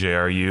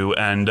CJRU,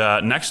 and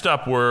next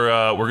up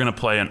we're going to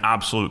play an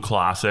absolute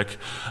classic.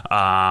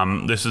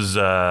 This is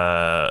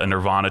a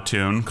Nirvana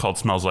tune called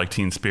 "Smells Like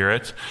Teen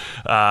Spirit."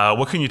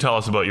 What can you tell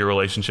us about your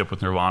relationship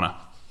with Nirvana?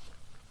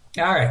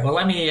 All right. Well,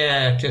 let me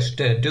just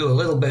do a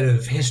little bit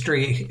of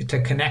history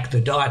to connect the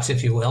dots,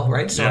 if you will.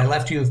 Right. So Yeah. I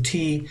left U of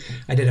T.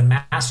 I did a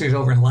master's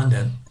over in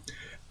London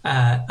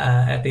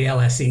at the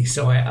LSE.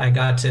 So I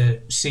got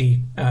to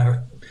see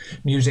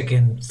music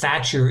in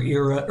Thatcher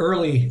era,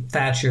 early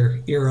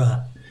Thatcher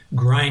era,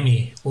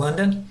 grimy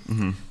London,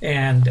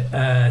 and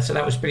so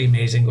that was pretty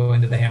amazing.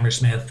 Going to the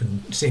Hammersmith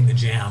and seeing the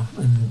Jam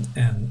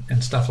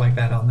and stuff like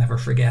that. I'll never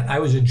forget. I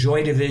was a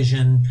Joy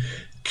Division,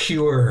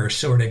 Cure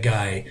sort of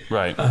guy,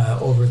 Right.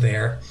 over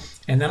there.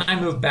 And then I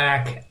moved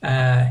back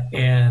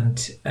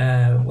and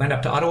went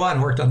up to Ottawa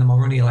and worked on the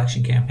Mulroney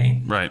election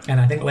campaign. Right.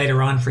 And I think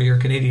later on for your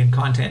Canadian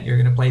content, you're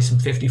going to play some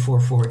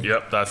 5440.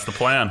 Yep, that's the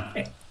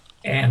plan.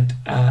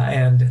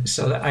 And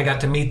so I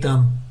got to meet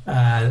them.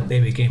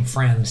 They became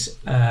friends.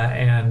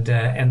 And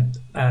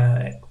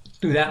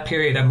through that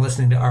period, I'm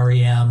listening to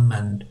REM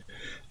and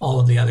all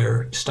of the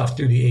other stuff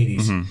through the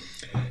 80s.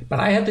 But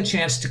I had the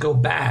chance to go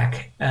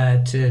back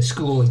to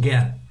school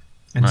again.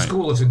 And Right.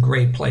 school is a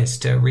great place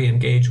to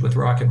re-engage with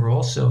rock and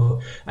roll.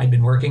 So I'd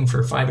been working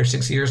for 5 or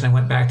 6 years, and I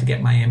went back to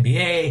get my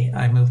MBA.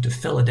 I moved to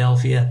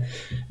Philadelphia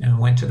and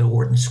went to the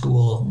Wharton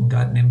School and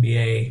got an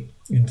MBA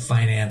in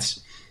finance.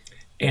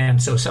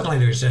 And so suddenly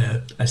there's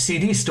a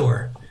CD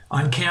store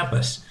on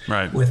campus,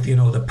 Right. with, you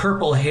know, the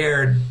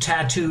purple-haired,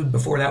 tattooed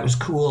before that was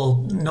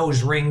cool,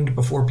 nose ringed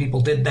before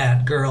people did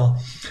that girl.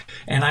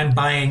 And I'm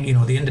buying, you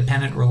know, the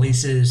independent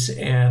releases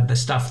and the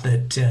stuff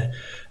that...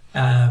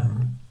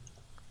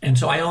 and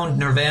so I owned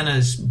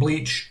Nirvana's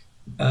Bleach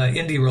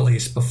indie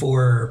release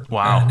before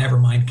Wow.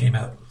 Nevermind came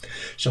out.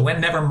 So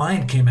when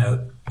Nevermind came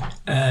out,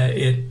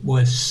 it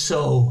was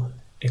so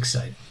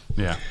exciting.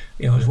 Yeah.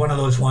 You know, it was one of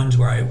those ones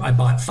where I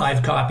bought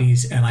 5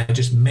 copies and I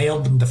just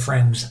mailed them to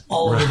friends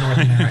all over North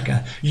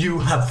America. You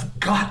have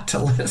got to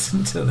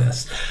listen to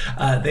this.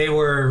 They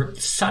were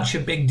such a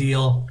big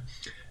deal.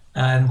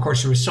 And of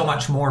course, there was so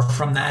much more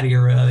from that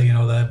era, you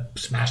know, the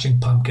Smashing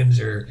Pumpkins,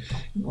 or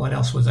what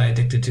else was I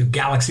addicted to?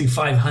 Galaxy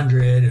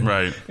 500, and,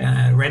 Right.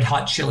 Red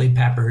Hot Chili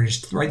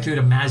Peppers, right through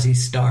to Mazzy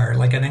Star.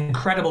 Like an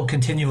incredible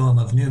continuum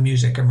of new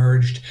music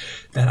emerged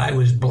that I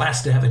was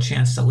blessed to have a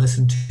chance to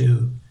listen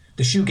to.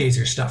 The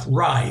shoegazer stuff,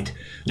 Ride,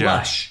 Yeah.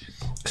 Lush,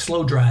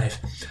 Slow Drive,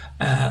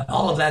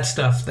 all of that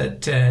stuff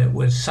that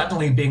was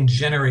suddenly being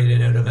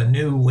generated out of a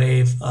new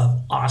wave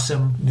of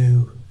awesome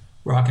new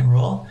rock and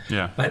roll.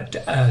 Yeah. But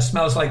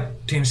Smells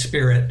Like Teen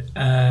Spirit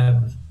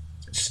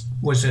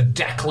was a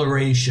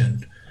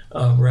declaration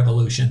of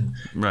revolution.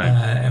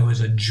 Right. It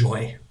was a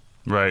joy.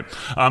 Right.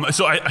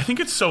 So I think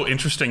it's so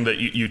interesting that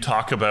you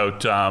talk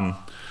about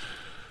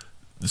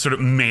sort of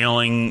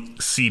mailing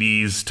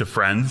CDs to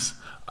friends.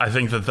 I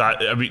think that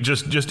I mean,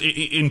 just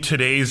in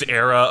today's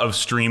era of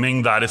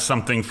streaming, that is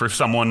something for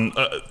someone,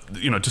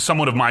 to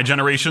someone of my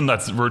generation,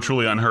 that's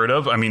virtually unheard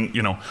of. I mean,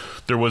 you know,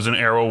 there was an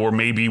era where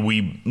maybe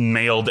we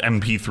mailed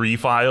MP3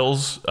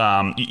 files,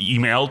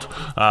 emailed,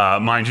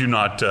 mind you,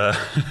 not.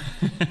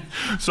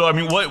 So, I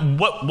mean,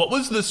 what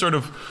was the sort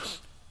of,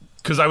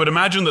 because I would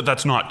imagine that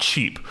that's not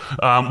cheap.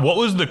 What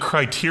was the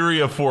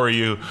criteria for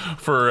you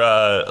for,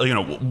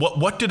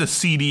 what did a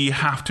CD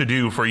have to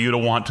do for you to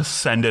want to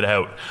send it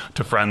out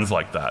to friends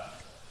like that?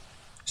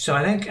 So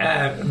I think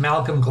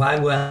Malcolm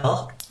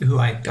Gladwell, who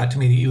I got to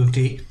meet at U of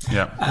T,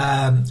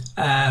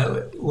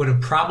 would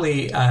have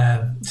probably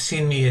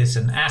seen me as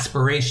an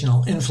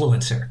aspirational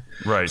influencer.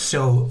 Right.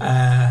 So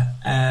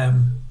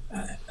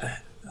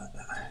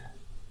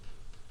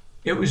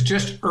it was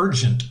just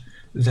urgent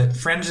that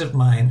friends of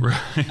mine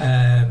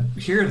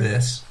hear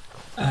this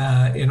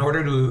in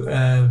order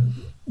to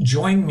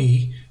join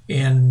me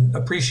in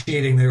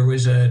appreciating there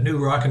was a new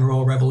rock and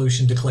roll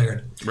revolution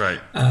declared. Right.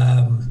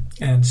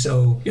 And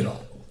so, you know,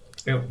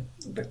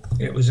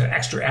 it was an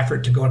extra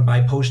effort to go and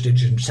buy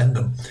postage and send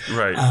them.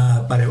 Right.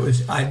 But it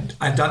was,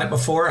 I've done it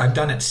before, I've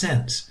done it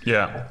since.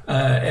 Yeah.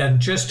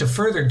 And just to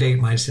further date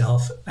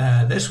myself,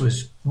 this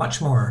was much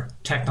more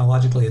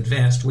technologically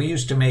advanced. We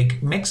used to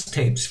make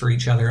mixtapes for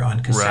each other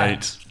on cassettes.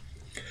 Right.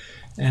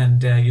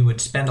 And you would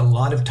spend a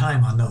lot of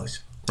time on those.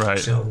 Right.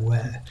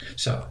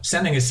 So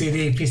sending a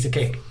CD, piece of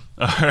cake.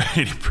 All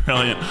right,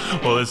 brilliant.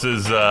 Well, this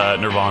is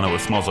Nirvana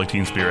with Smells Like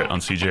Teen Spirit on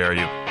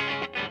CJRU.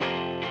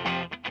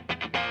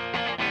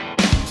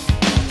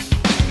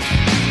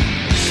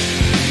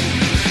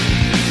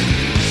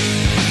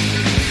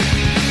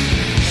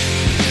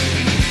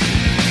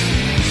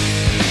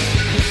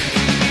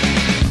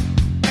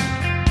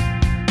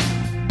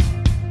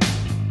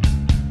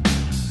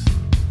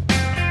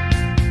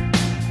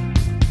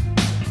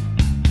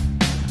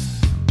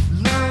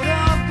 Load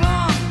up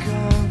on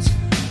guns,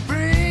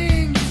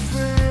 bring your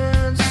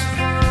friends,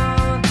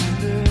 fun to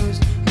lose,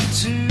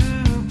 to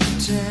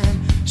pretend.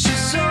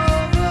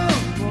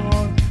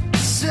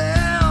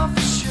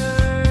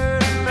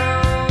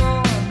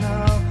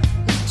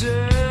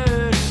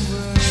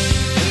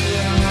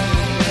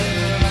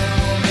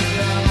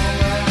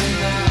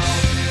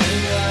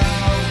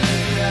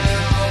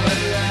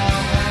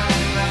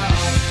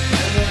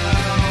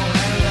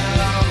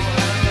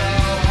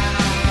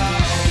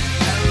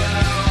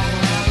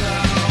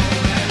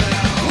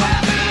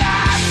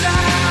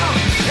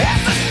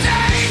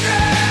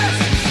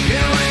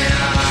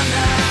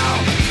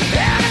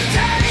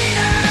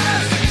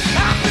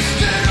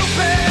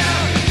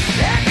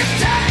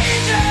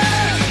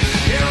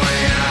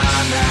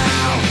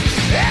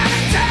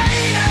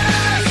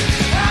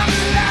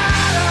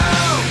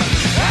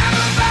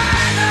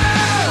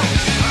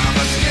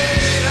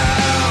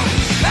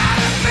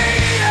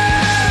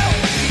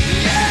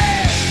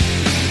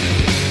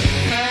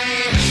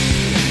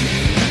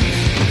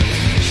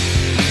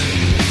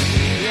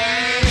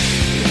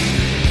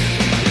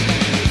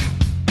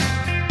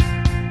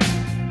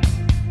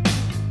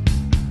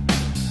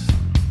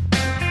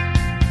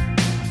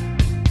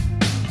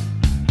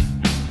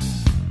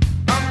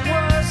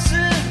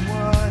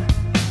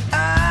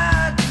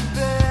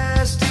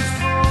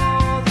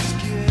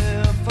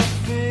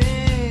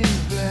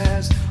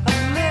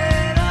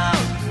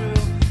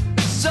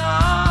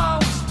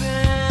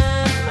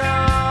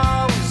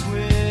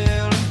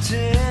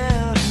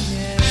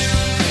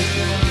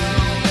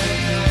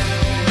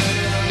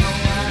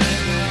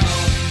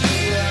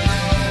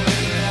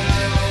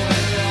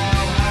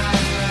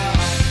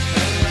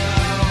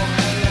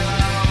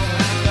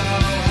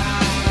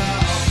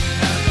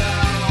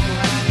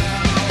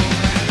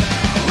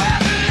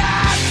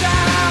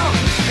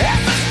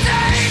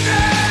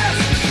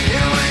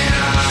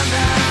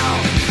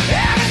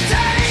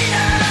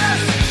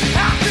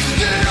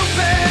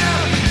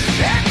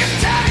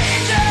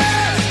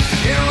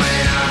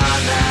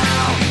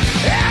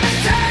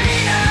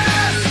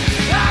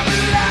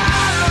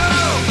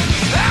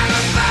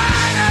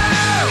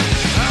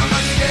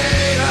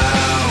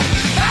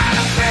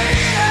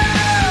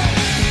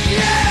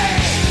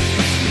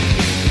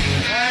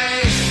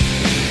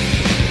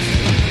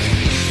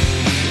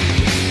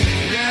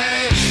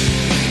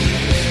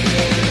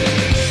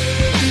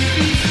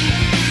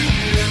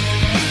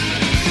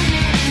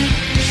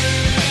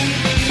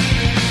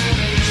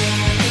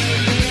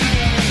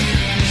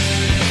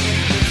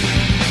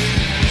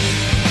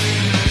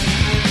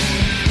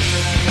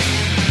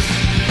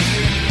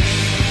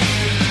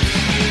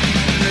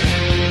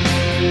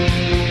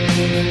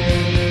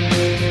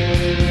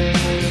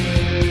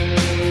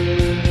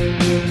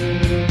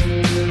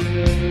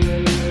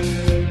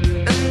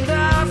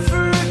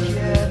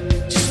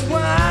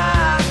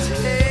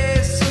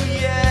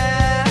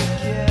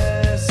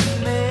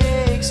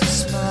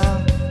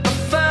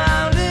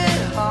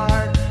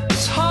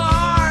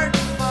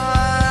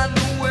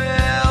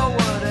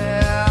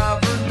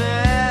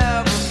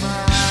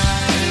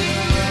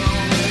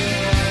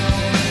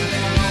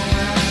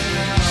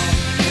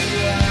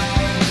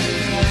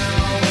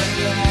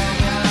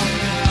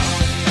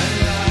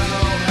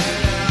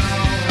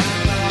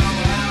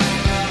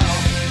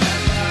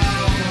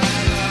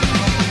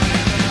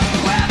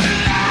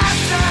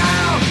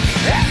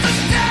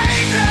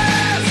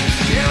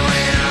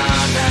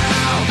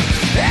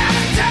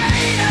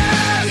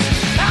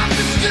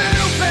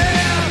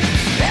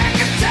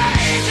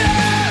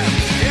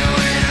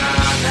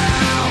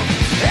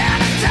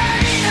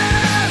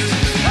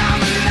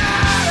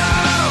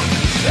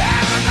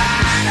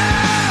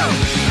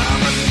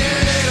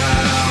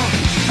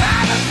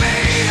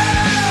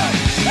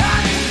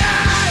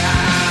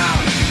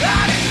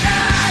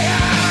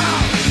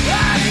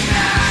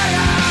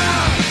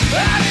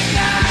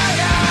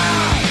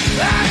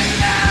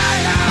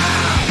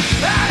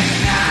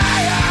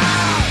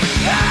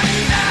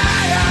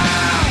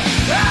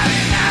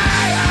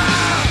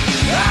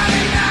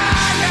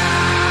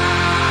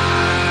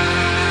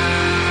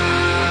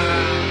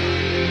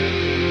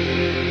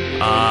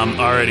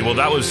 Alrighty, well,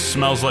 that was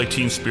Smells Like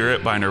Teen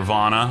Spirit by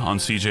Nirvana on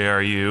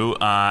CJRU,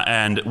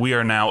 and we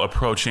are now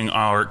approaching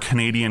our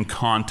Canadian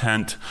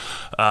content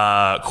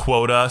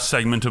quota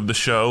segment of the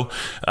show.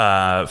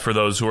 For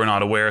those who are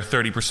not aware,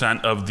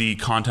 30% of the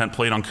content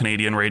played on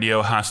Canadian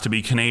radio has to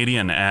be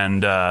Canadian,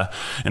 and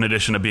in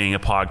addition to being a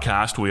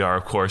podcast, we are,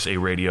 of course, a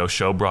radio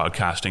show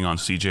broadcasting on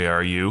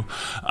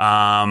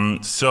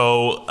CJRU.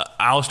 So,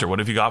 Alistair, what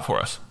have you got for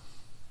us?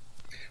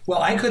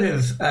 Well, I could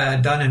have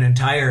done an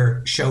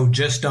entire show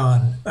just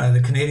on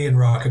the Canadian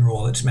rock and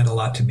roll. It's meant a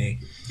lot to me.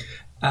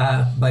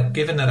 But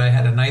given that I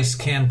had a nice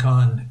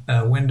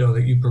CanCon window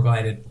that you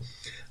provided,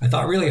 I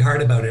thought really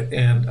hard about it,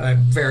 and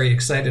I'm very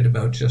excited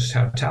about just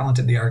how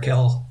talented the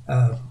Arkell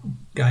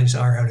guys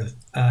are out of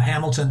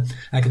Hamilton.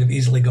 I could have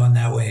easily gone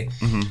that way.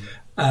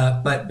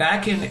 Mm-hmm. But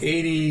back in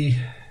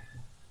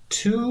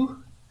 82...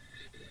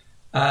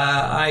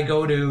 I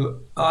go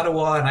to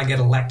Ottawa and I get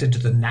elected to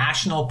the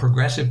National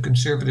Progressive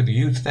Conservative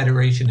Youth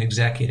Federation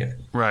Executive.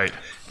 Right.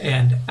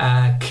 And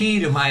key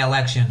to my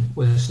election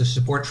was the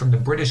support from the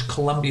British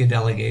Columbia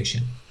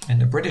delegation.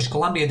 And the British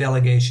Columbia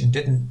delegation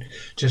didn't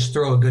just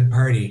throw a good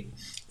party.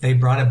 They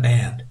brought a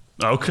band.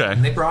 Okay.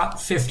 And they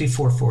brought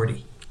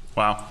 5440.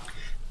 Wow.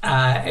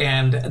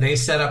 And they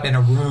set up in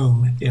a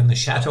room in the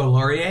Chateau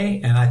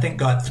Laurier, and I think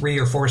got 3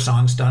 or 4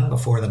 songs done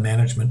before the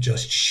management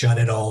just shut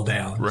it all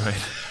down.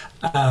 Right.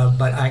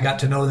 But I got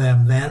to know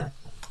them then,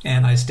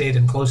 and I stayed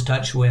in close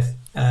touch with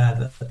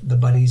the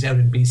buddies out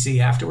in BC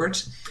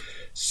afterwards.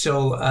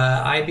 So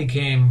I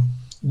became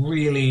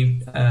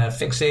really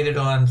fixated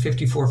on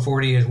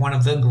 5440 as one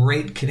of the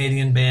great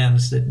Canadian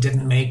bands that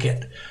didn't make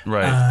it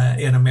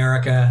in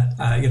America.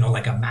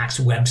 Like a Max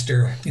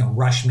Webster.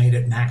 Rush made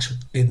it, Max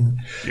didn't.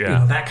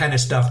 Yeah. That kind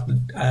of stuff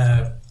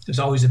is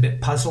always a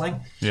bit puzzling.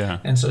 Yeah.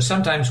 And so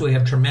sometimes we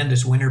have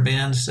tremendous winter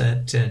bands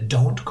that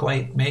don't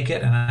quite make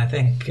it, and I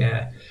think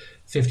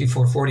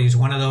 5440 is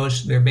one of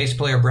those. Their bass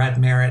player,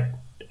 Brad Merritt,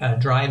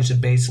 drives a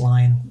bass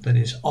line that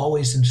is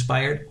always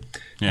inspired.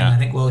 Yeah. And I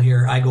think we'll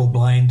hear I Go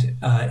Blind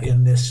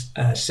in this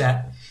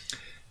set.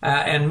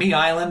 And Me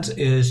Island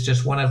is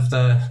just one of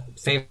the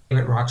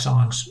favorite rock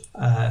songs.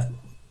 I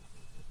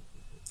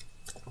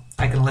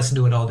can listen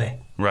to it all day.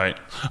 Right.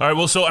 All right.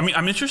 Well, so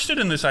I'm interested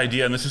in this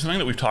idea, and this is something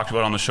that we've talked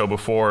about on the show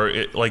before.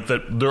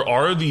 That there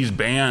are these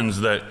bands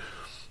that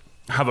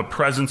have a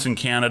presence in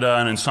Canada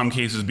and in some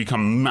cases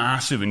become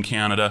massive in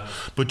Canada,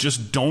 but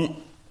just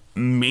don't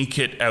make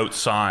it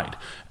outside.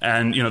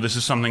 And, this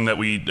is something that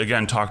we,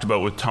 again, talked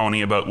about with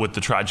Tony with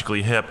the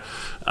Tragically Hip.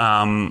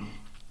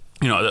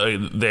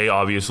 They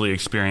obviously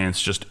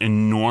experienced just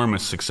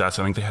enormous success.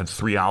 I think they had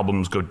 3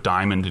 albums go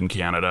diamond in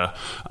Canada,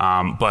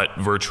 but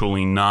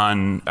virtually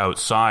none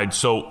outside.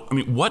 So,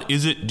 what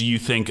is it, do you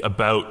think,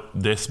 about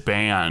this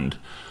band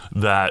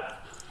that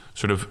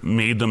sort of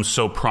made them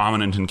so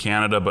prominent in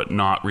Canada, but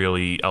not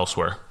really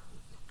elsewhere?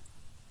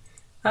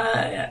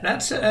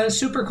 That's a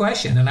super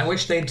question, and I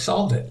wish they'd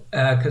solved it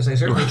because they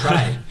certainly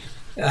tried.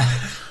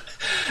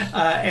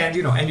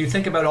 And you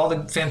think about all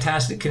the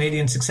fantastic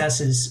Canadian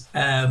successes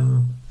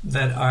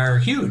that are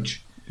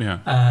huge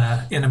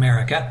in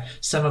America,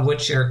 some of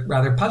which are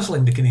rather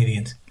puzzling to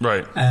Canadians.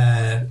 Right.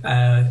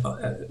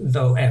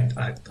 Though, and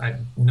I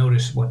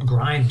noticed what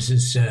Grimes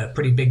is a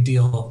pretty big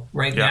deal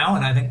right now,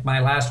 and I think my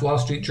last Wall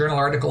Street Journal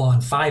article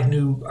on 5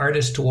 new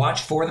artists to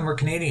watch, 4 of them are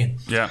Canadian.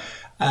 Yeah.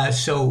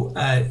 So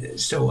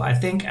I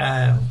think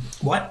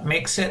what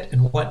makes it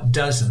and what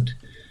doesn't,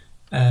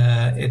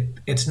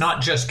 it's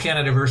not just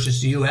Canada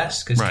versus the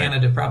U.S. because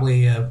Canada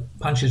probably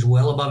punches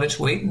well above its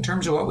weight in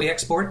terms of what we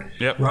export.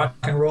 Yep. Rock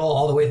and roll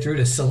all the way through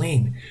to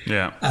Celine.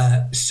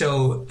 Yeah.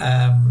 So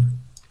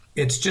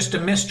it's just a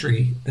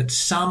mystery that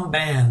some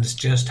bands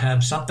just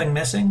have something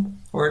missing,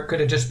 or it could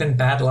have just been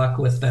bad luck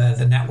with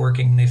the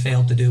networking they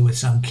failed to do with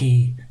some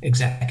key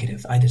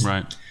executive. I just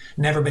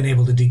never been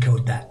able to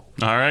decode that.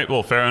 All right,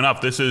 well, fair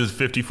enough. This is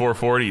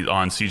 5440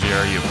 on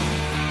CJRU.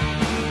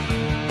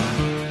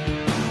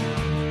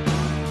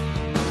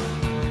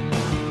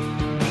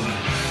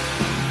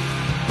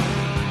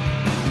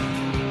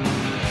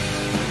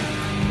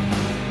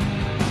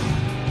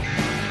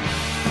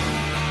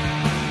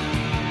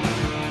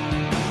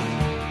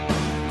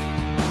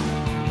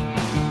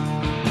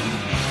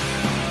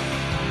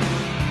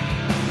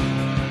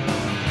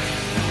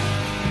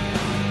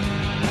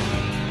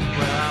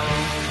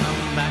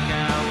 Back, I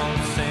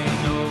won't say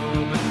no,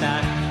 but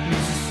that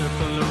means a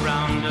circle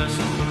around us.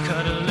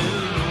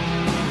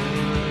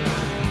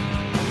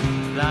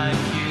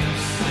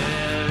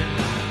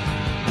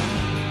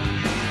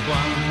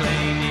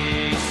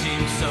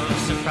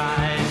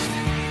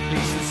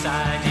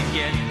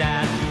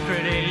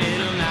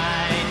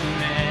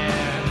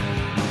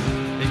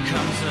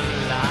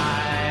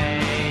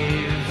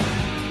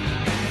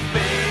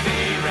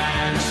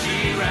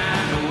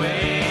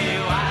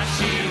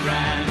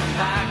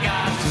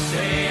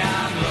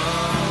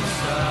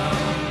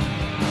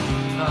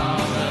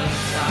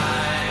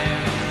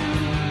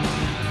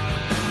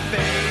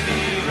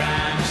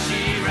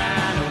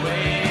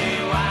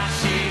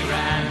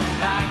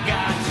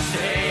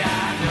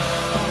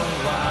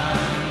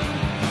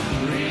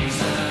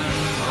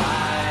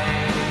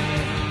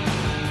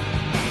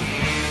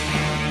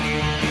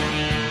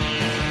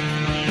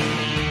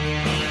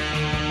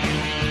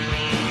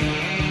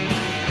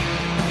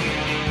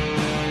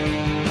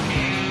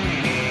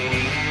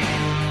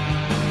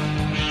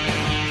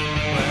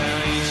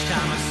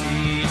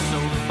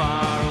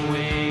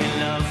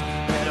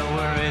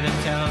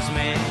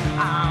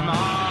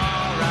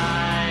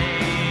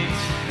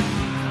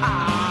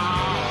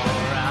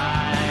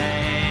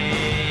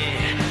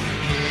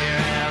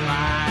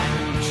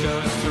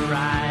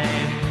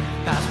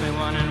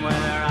 wondering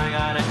whether I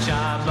got a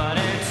job, but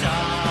it's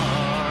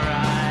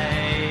alright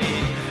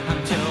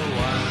until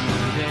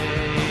one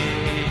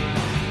day.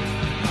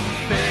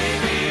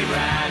 Baby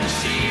ran,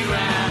 she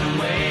ran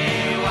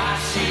away. Why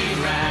she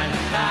ran,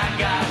 I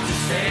got to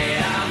say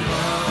I'm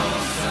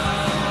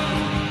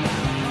lonesome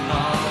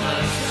all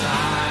the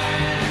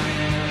time.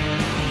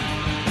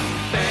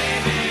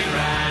 Baby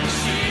ran,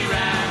 she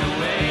ran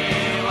away.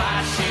 Why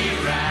she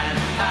ran,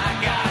 I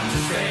got to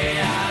say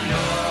I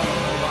know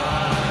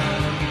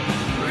one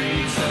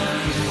reason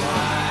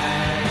why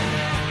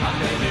my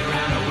baby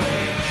ran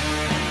away.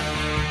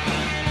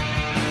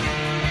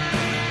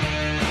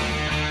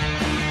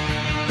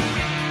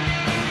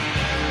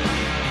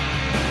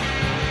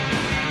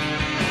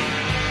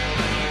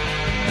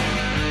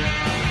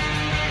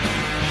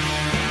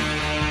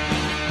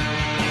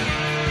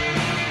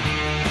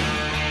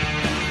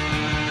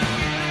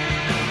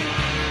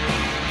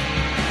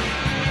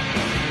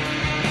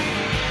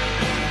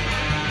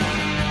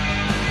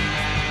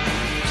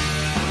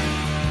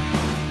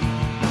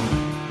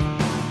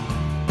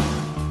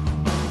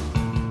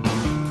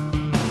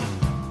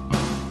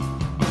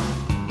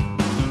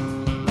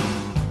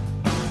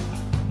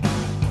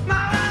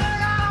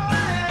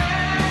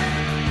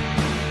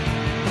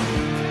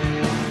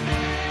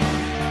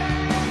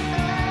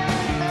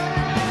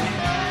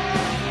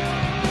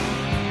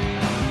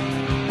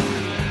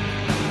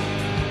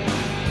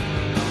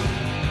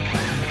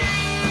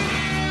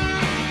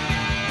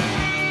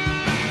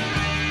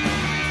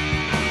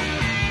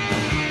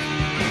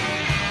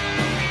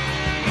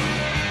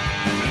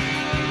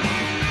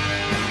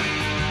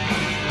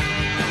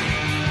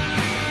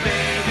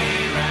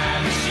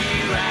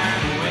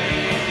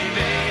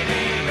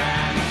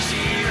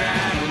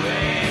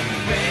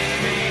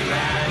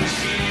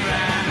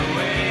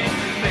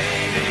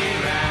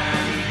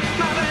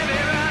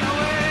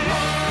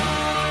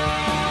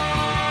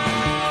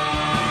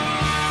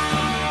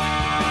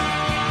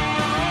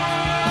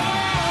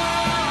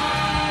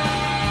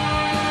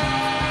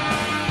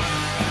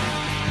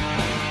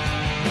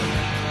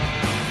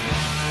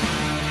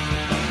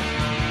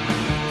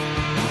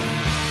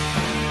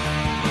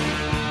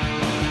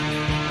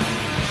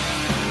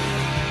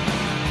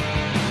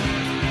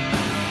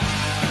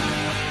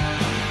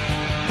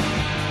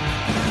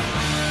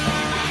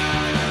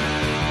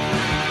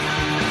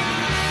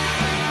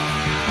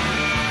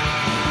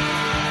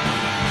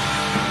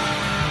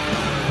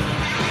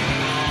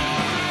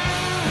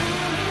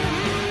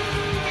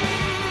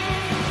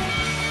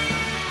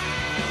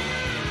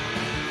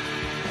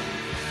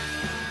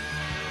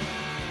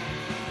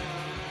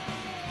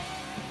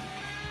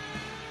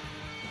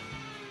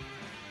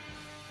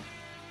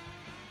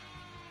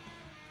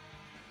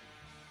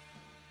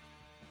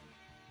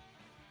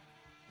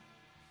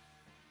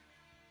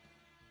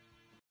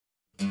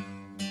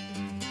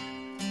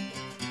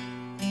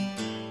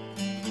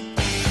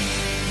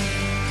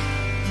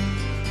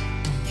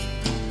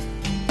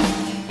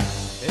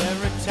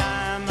 Every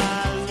time I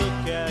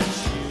look at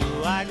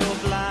you, I go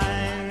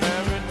blind.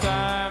 Every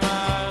time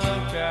I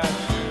look at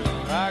you,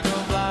 I go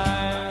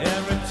blind.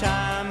 Every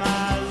time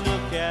I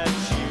look at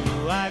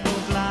you, I go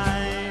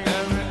blind.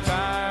 Every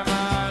time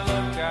I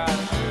look at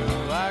you,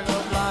 I go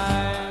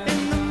blind.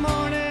 In the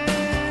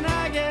morning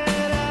I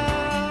get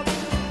up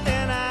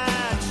and I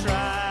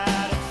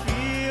try to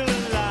feel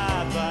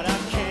alive, but I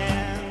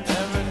can't.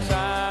 Every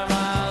time I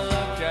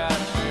look at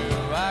you,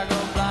 I go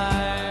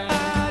blind.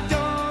 I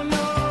don't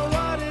know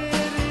what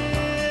it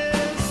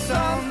is.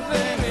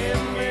 Something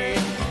in me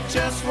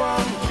just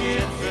won't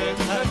give it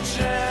a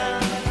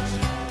chance.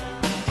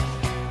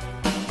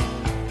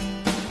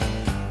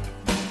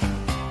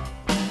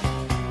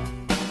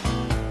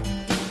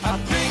 I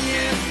think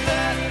it's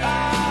that I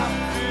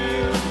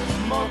feel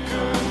more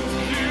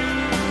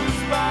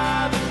confused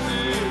by the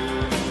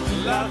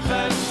new love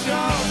that's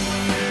shown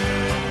me.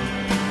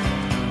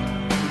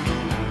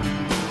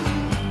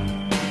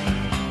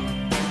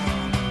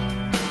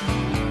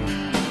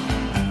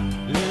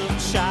 Little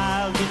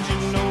child, did you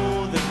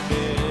know that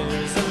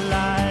there's a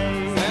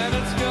light? And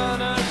it's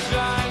gonna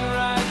shine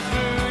right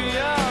through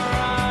your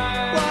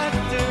eyes. What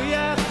do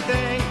you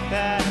think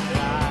that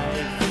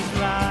life is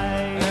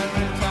like?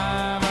 Every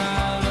time I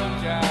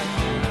look at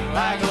you,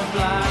 I go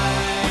blind.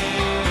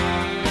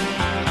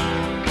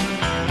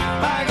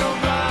 I go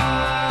blind.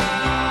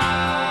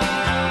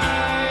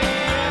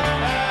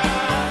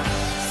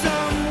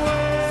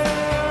 Somewhere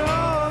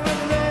over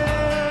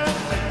there,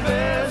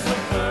 there's a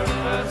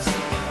purpose,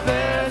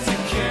 there's a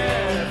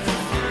care for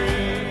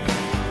free.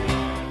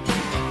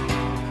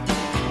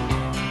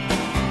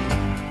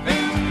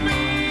 In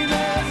me,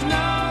 there's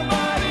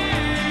nobody,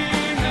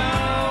 no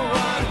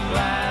one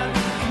planned,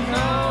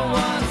 no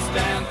one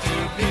stand to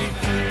be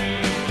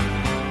free.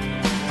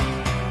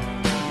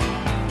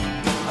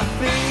 I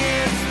think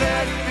it's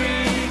that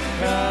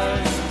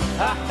because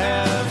I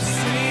have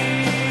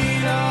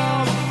seen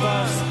all of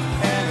us,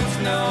 and it's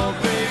no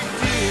big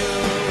deal.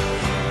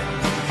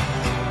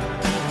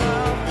 No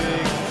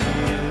big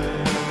deal.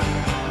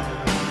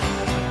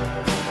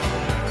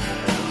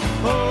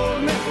 Hold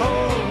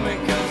me,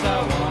 'cause I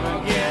wanna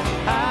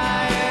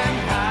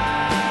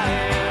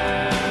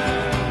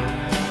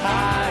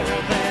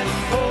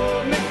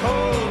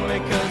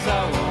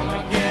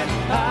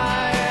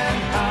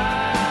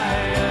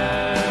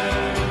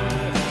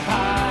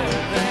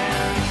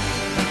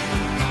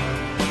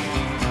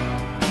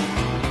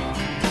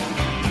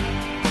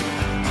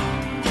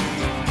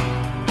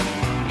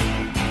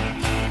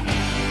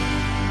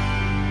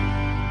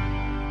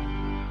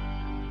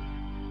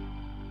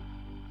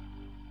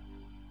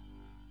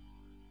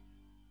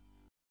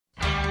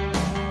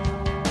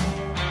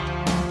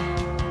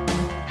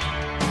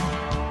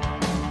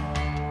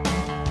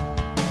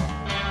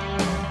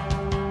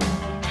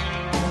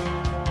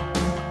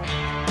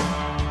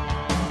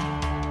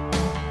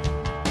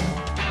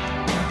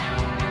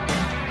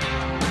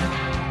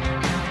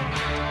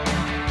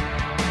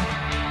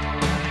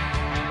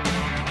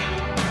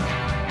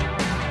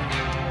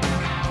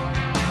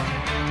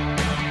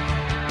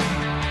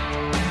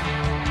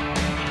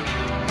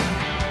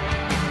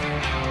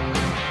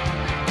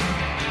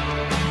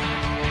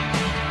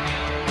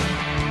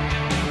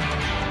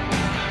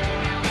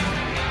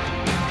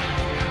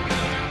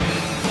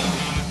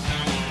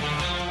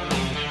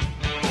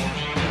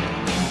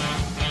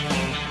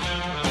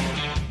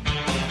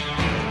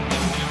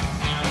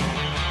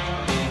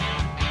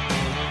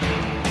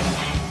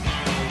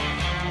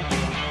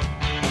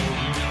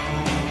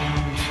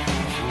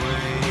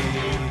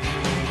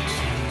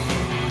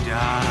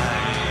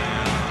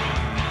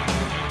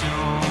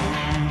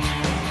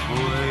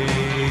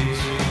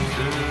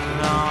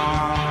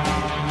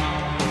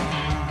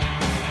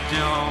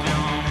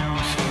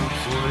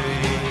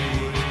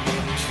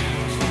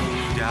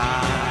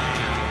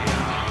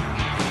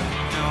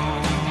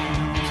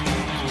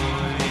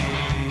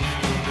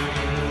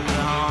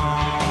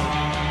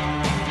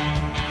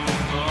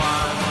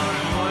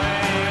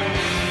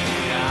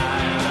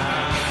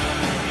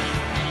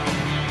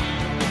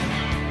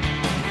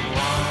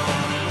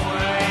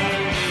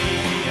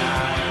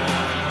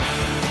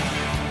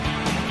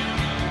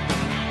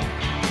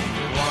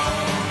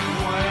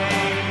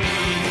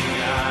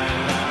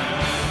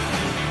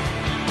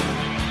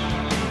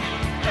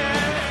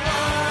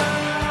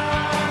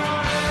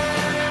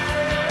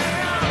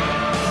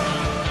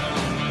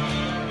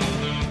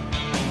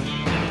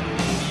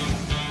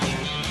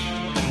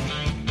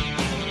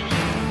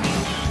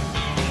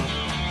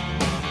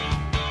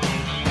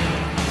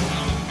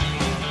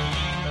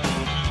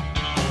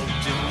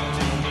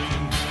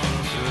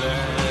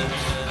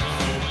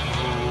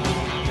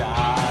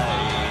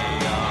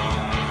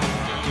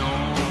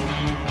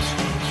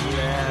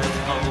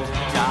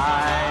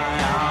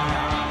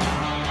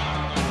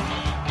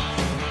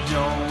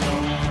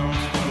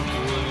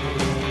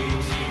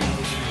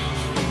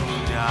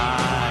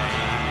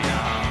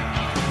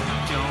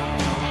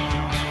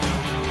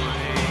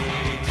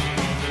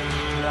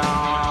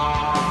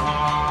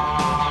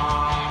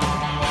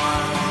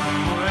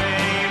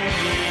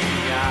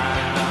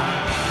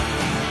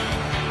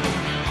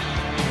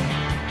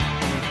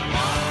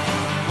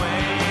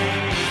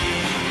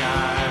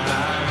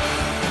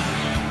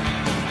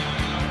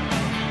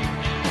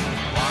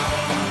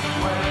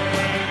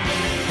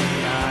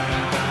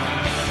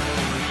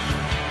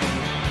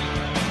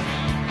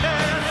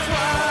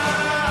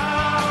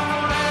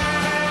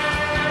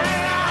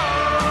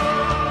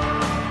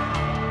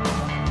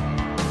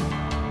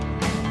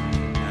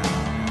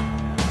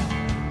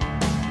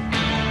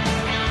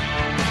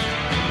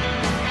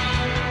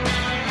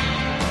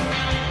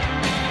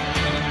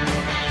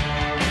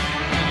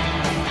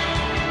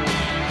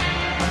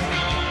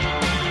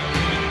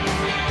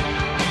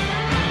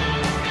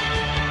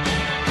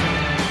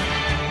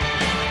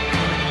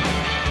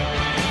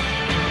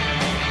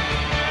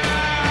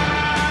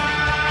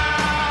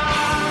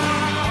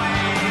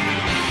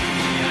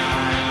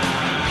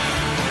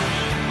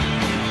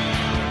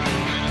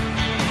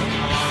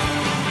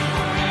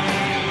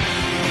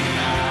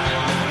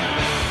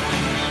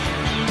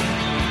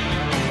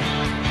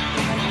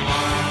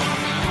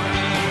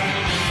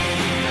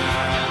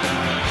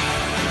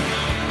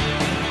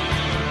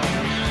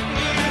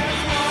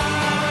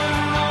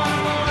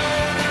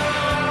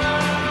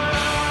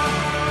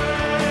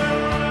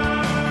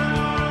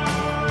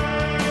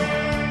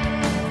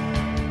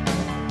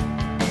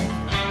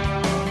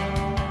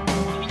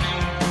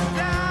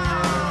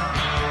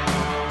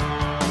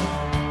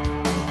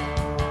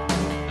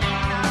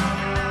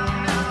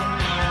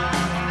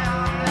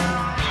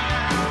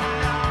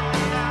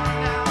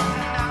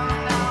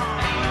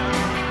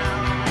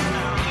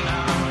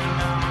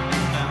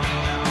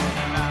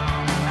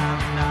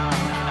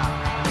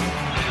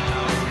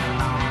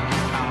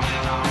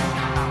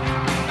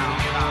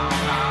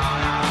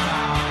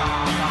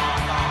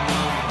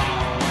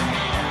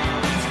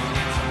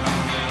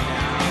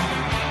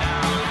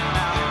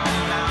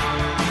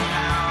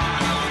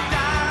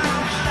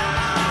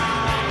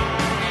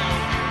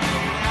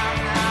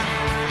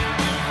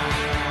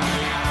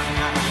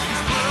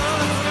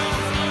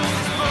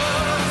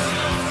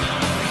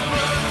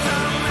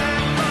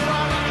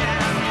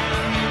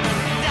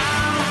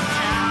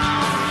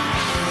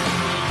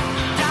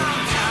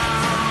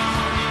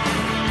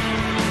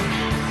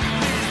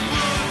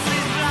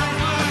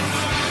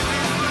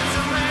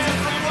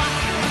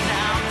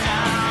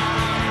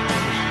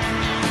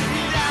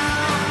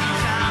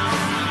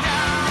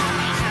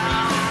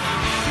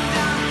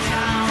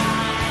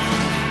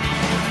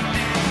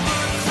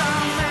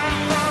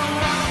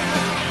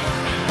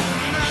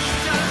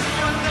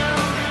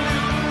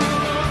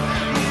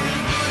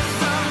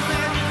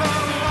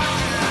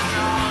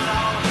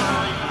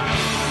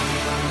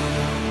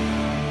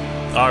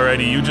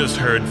Alrighty, you just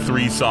heard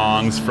 3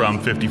 songs from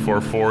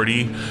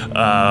 5440.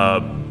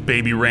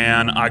 Baby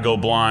Ran, I Go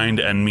Blind,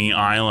 and Me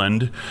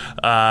Island.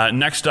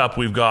 Next up,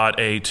 we've got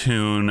a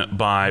tune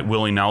by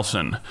Willie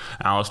Nelson.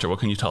 Alistair, what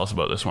can you tell us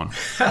about this one?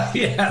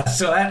 Yeah,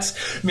 so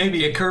that's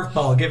maybe a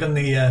curveball given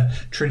the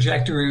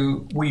trajectory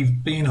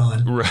we've been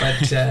on.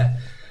 Right.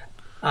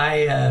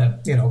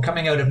 But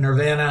coming out of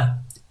Nirvana,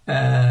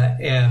 I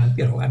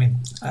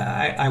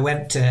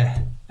went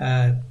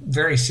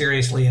very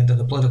seriously into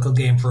the political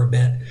game for a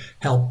bit,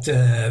 helped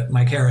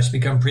Mike Harris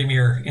become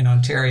premier in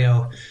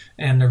Ontario,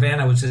 and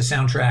Nirvana was the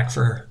soundtrack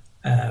for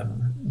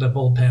the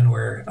bullpen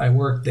where I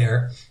worked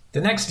there.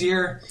 The next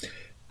year,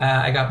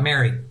 I got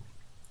married,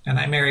 and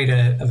I married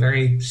a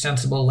very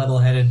sensible,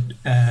 level-headed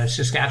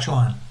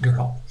Saskatchewan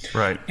girl.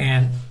 Right.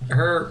 And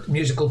her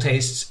musical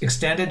tastes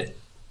extended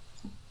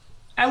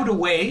out a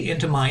way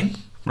into mine.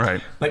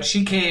 Right. But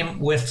she came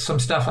with some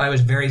stuff I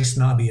was very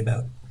snobby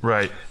about.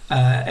 Right.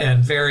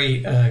 And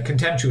very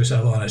contemptuous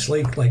of,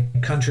 honestly,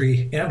 like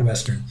country and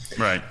Western.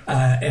 Right.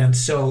 And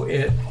so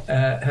it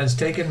has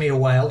taken me a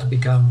while to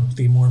become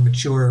the more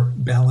mature,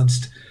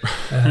 balanced,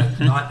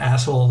 not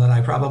asshole that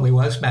I probably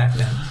was back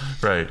then.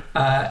 Right.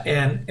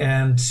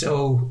 And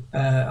so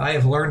I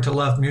have learned to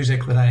love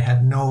music that I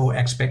had no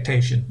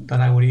expectation that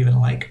I would even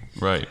like.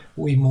 Right.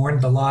 We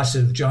mourned the loss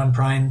of John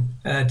Prine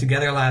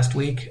together last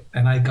week,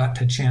 and I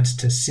got a chance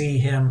to see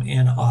him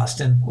in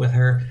Austin with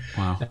her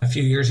a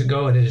few years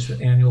ago at his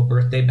annual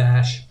birthday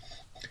bash,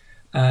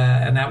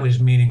 and that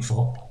was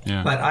meaningful.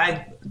 Yeah. But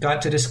I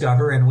got to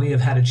discover, and we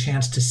have had a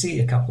chance to see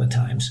a couple of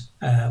times,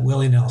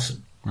 Willie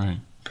Nelson. Right.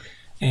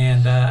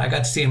 And I got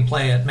to see him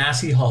play at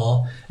Massey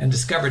Hall and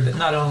discovered that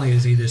not only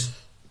is he this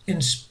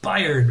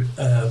inspired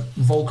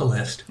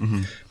vocalist,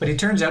 but he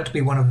turns out to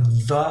be one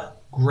of the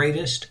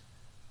greatest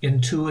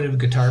intuitive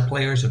guitar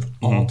players of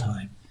all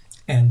time.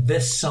 And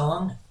this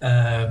song,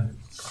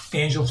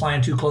 Angel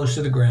Flying Too Close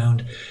to the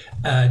Ground,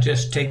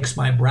 just takes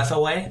my breath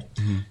away.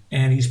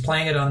 And he's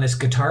playing it on this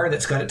guitar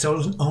that's got its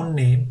own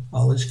name.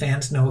 All his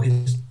fans know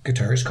his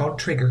guitar is called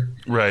Trigger.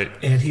 Right.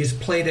 And he's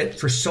played it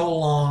for so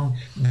long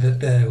that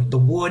the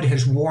wood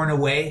has worn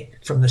away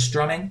from the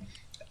strumming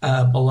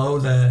below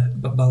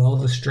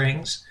the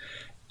strings.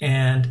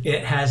 And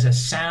it has a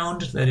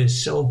sound that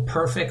is so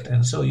perfect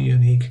and so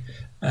unique.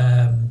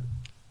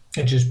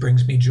 It just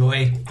brings me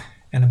joy.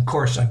 And of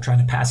course, I'm trying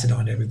to pass it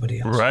on to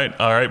everybody else. Right.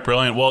 All right.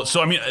 Brilliant. Well,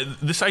 so, I mean,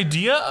 this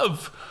idea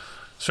of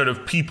sort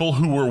of people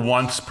who were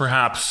once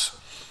perhaps,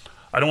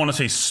 I don't want to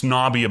say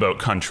snobby about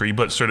country,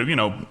 but sort of,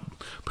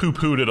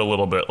 poo-pooed it a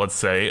little bit, let's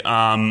say,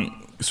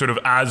 sort of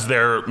as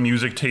their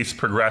music tastes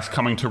progress,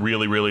 coming to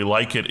really, really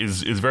like it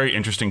is very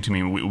interesting to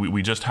me.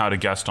 We just had a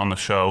guest on the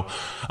show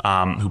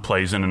who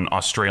plays in an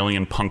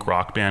Australian punk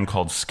rock band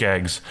called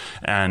Skeggs,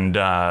 and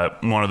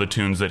one of the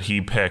tunes that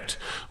he picked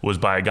was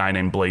by a guy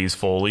named Blaze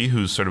Foley,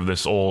 who's sort of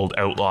this old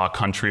outlaw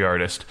country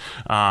artist.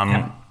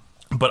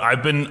 But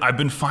I've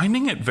been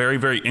finding it very,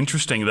 very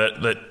interesting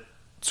that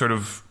sort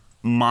of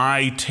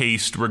my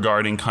taste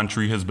regarding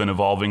country has been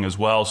evolving as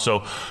well.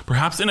 So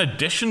perhaps in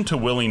addition to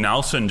Willie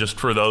Nelson, just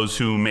for those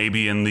who may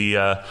be in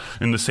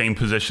the same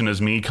position as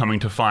me,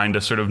 coming to find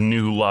a sort of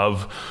new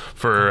love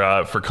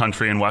for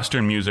country and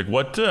Western music,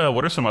 what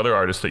are some other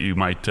artists that you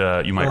might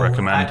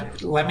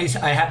recommend?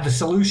 I have the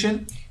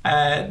solution.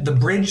 The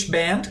bridge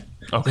band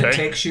that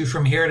takes you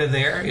from here to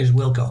there is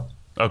Wilco.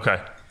 Okay.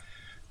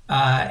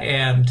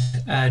 And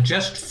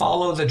just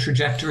follow the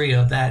trajectory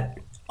of that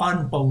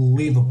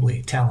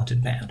unbelievably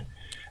talented band.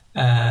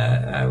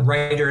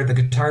 Writer, the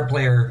guitar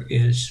player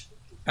is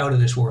out of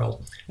this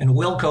world, and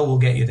Wilco will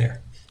get you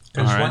there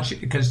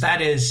because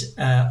that is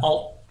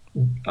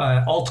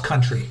alt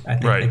country. I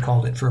think they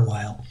called it for a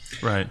while.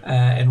 Right.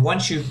 And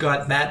once you've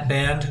got that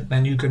band,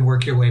 then you can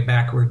work your way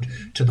backward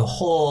to the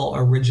whole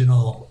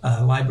original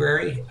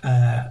library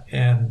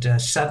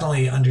and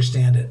suddenly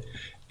understand it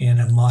in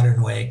a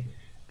modern way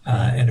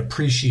and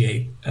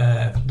appreciate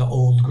the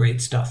old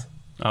great stuff.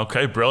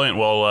 Okay, brilliant.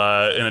 Well,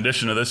 in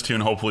addition to this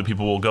tune, hopefully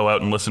people will go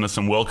out and listen to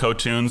some Wilco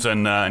tunes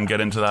and get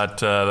into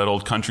that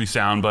old country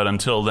sound. But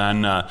until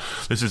then,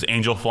 this is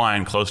Angel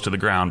Flying Close to the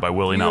Ground by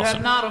Willie Nelson. You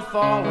had not have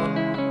fallen,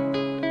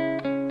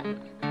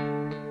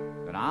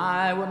 then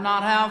I would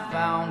not have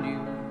found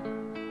you.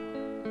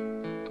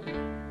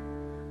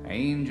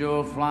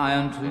 Angel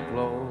flying too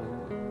close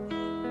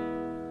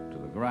to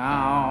the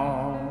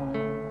ground.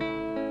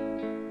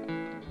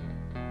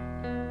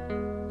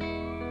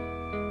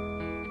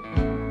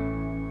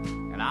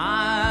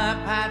 I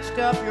patched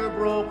up your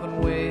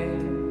broken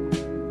wing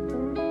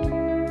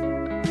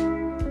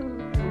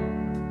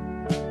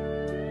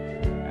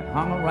and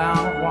hung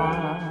around a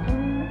while.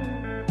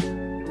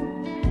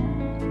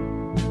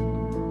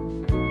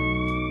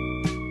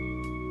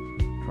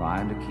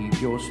 Trying to keep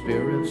your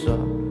spirits up.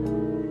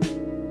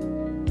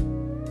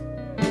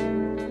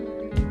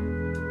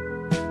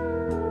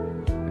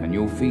 And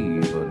your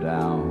fever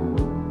down.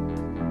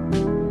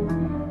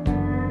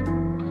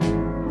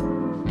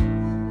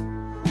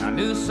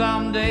 Knew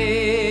someday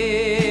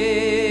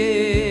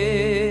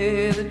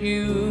that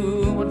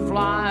you would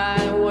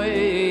fly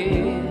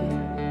away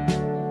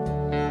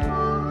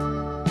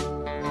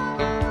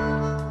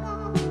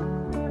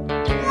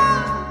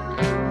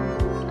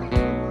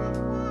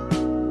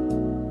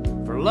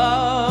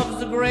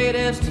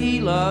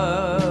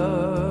healer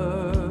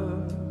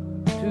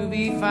to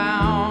be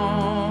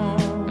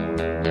found.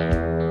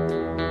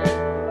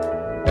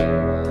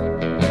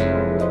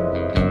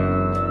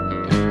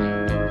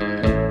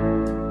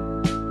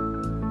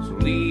 So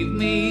leave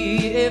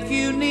me if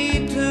you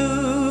need to.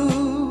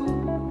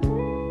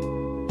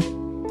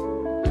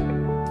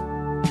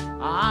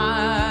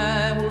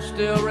 I will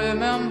still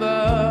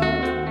remember.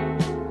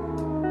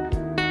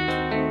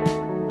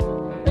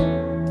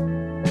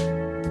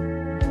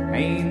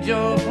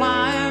 Angel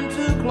flying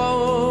too close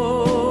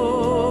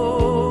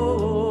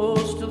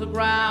to the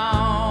ground.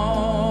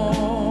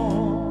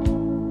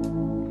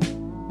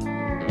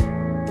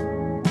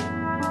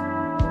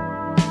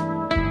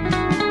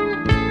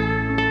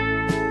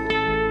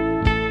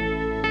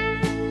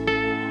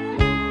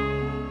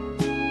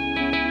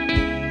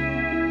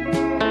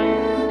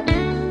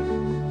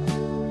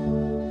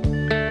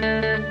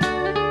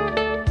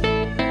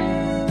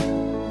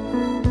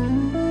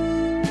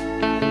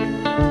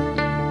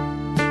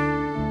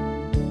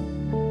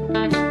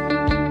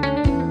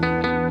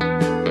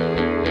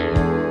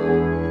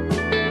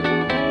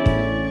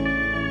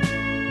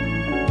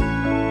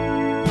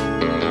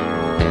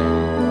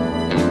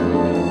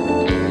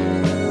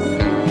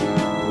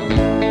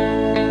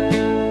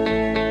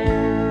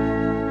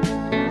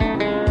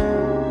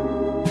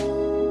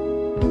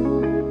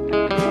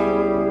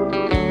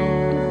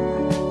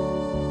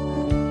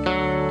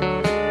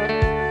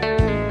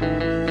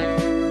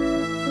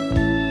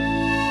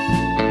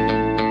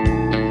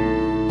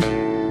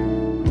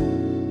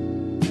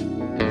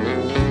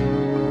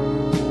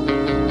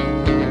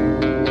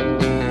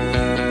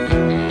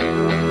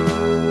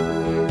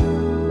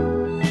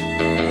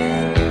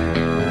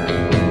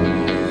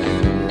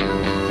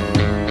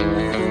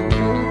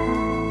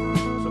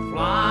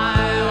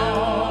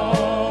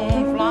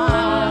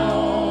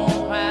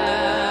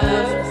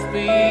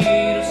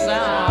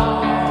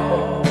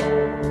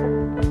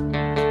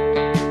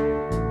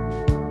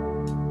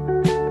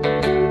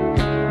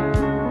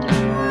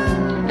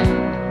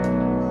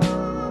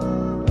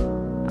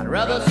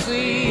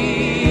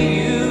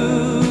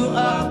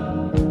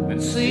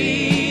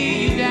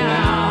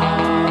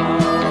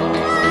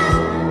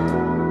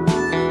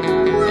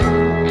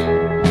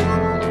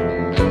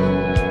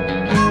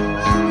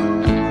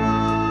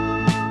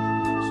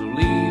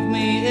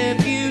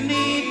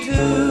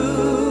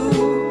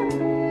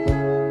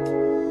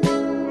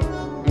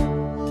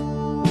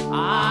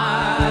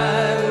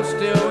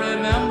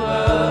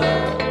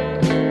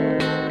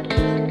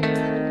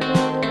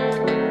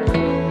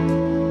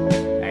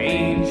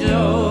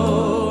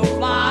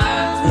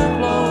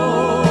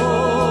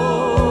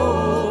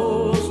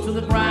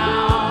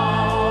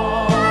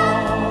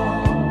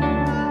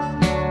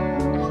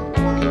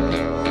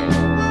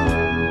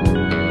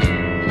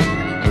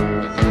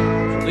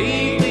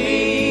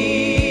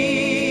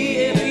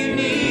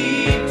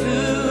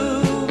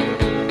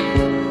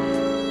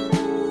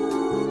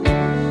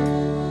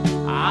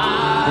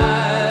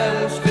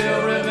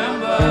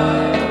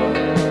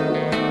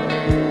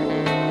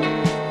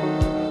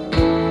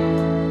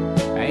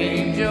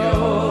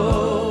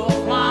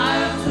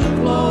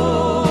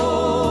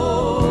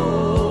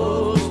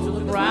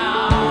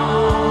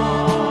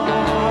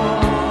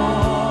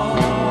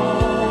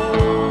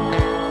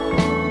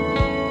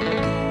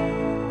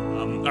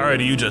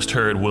 You just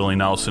heard Willie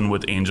Nelson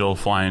with Angel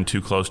Flying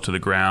Too Close to the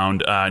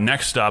Ground.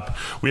 Next up,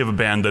 we have a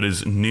band that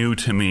is new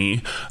to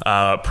me,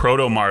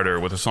 Proto Martyr,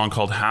 with a song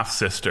called Half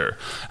Sister.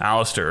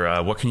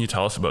 Alistair, what can you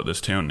tell us about this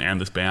tune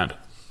and this band?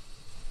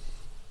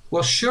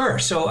 Well, sure.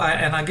 So,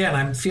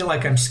 I feel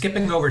like I'm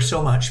skipping over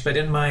so much, but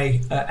in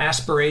my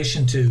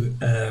aspiration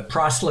to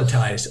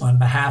proselytize on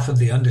behalf of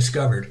the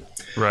undiscovered,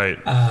 right?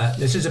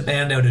 This is a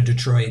band out of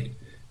Detroit.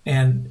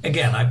 And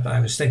again, I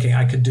was thinking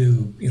I could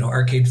do,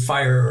 Arcade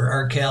Fire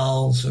or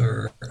Arkells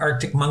or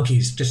Arctic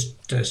Monkeys,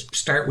 just to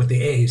start with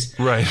the A's.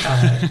 Right.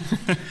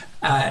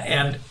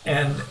 And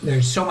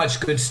there's so much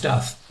good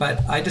stuff.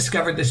 But I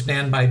discovered this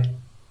band by,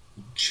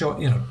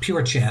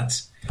 pure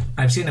chance.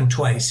 I've seen them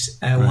twice.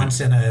 Right. Once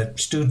in a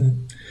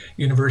student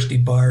university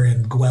bar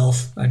in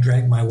Guelph. I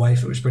dragged my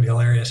wife. It was pretty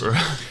hilarious.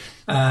 Right.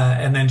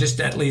 And then just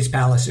at Lee's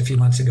Palace a few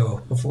months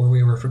ago, before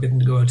we were forbidden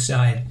to go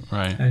outside.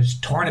 Right. I was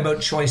torn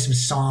about choice of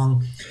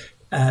song.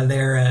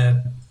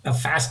 They're a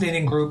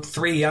fascinating group,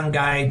 3 young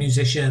guy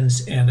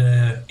musicians and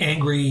an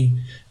angry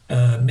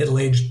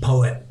middle-aged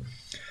poet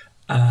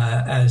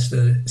as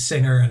the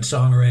singer and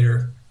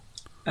songwriter.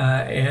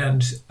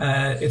 And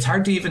it's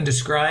hard to even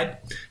describe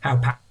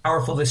how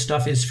powerful this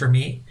stuff is for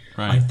me.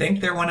 Right. I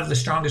think they're one of the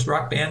strongest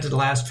rock bands of the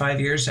last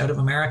 5 years out of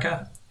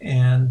America.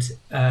 And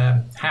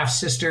Half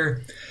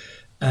Sister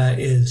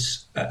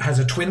has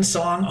a twin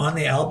song on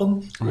the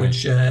album, right,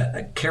 which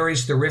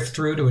carries the riff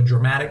through to a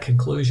dramatic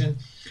conclusion.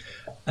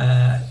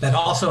 That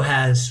also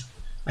has,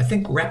 I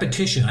think,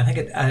 repetition. I think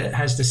it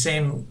has the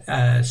same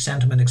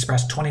sentiment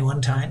expressed 21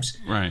 times.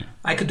 Right.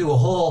 I could do a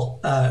whole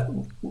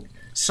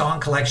song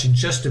collection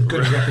just of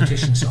good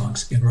repetition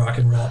songs in rock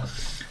and roll.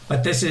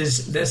 But this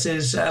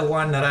is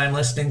one that I'm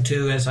listening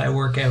to as I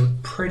work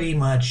out pretty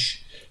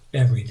much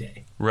every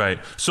day. Right.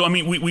 So, I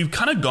mean, we've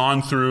kind of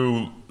gone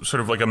through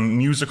sort of like a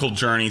musical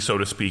journey, so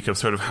to speak, of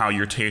sort of how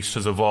your taste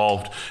has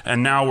evolved.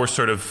 And now we're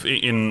sort of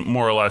in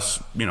more or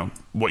less, you know,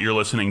 what you're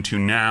listening to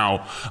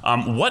now.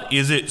 What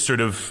is it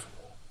sort of,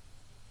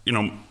 you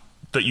know,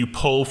 that you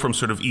pull from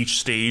sort of each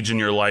stage in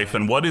your life?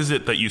 And what is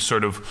it that you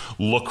sort of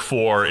look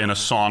for in a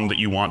song that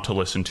you want to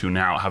listen to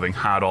now, having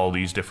had all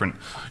these different,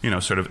 you know,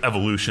 sort of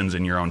evolutions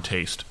in your own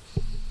taste?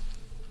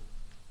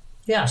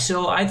 Yeah,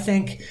 so I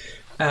think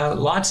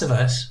lots of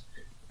us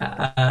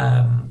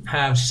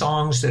have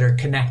songs that are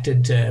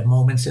connected to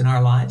moments in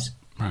our lives.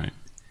 Right.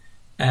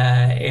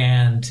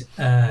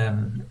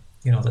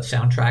 You know, the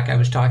soundtrack I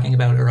was talking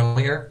about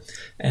earlier.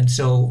 And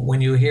so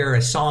when you hear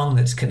a song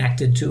that's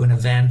connected to an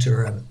event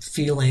or a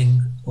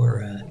feeling or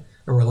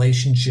a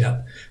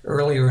relationship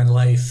earlier in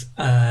life,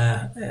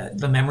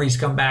 the memories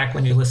come back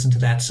when you listen to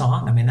that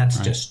song. I mean, that's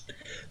just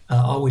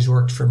always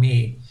worked for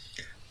me.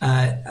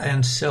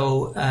 And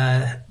so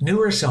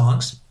newer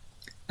songs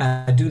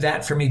do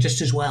that for me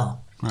just as well.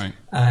 Right.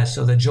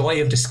 So the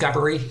joy of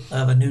discovery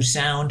of a new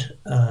sound,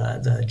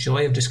 the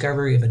joy of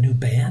discovery of a new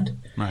band.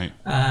 Right.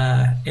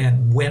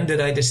 And when did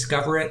I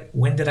discover it?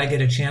 When did I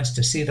get a chance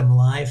to see them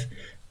live?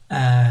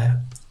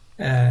 And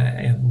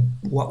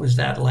what was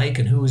that like?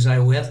 And who was I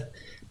with?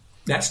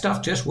 That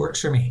stuff just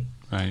works for me.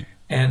 Right.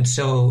 And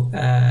so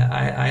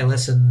I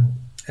listen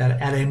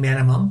at a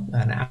minimum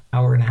an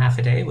hour and a half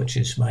a day, which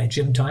is my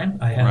gym time.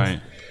 I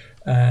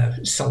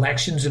have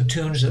selections of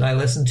tunes that I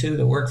listen to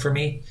that work for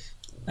me.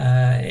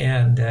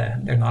 And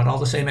they're not all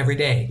the same every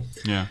day.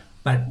 Yeah.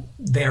 But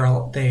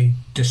they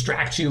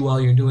distract you while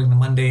you're doing the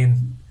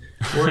mundane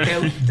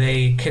workout.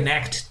 They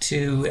connect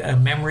to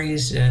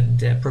memories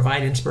and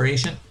provide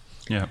inspiration.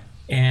 Yeah.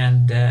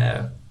 And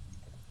that's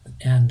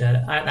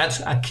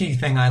a key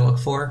thing I look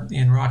for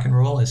in rock and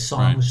roll is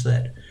songs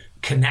that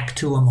connect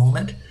to a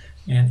moment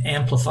and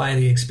amplify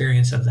the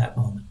experience of that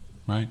moment.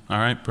 Right. All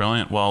right.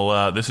 Brilliant.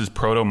 Well, this is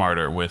Proto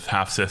Martyr with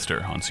Half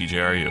Sister on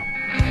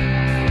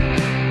CJRU.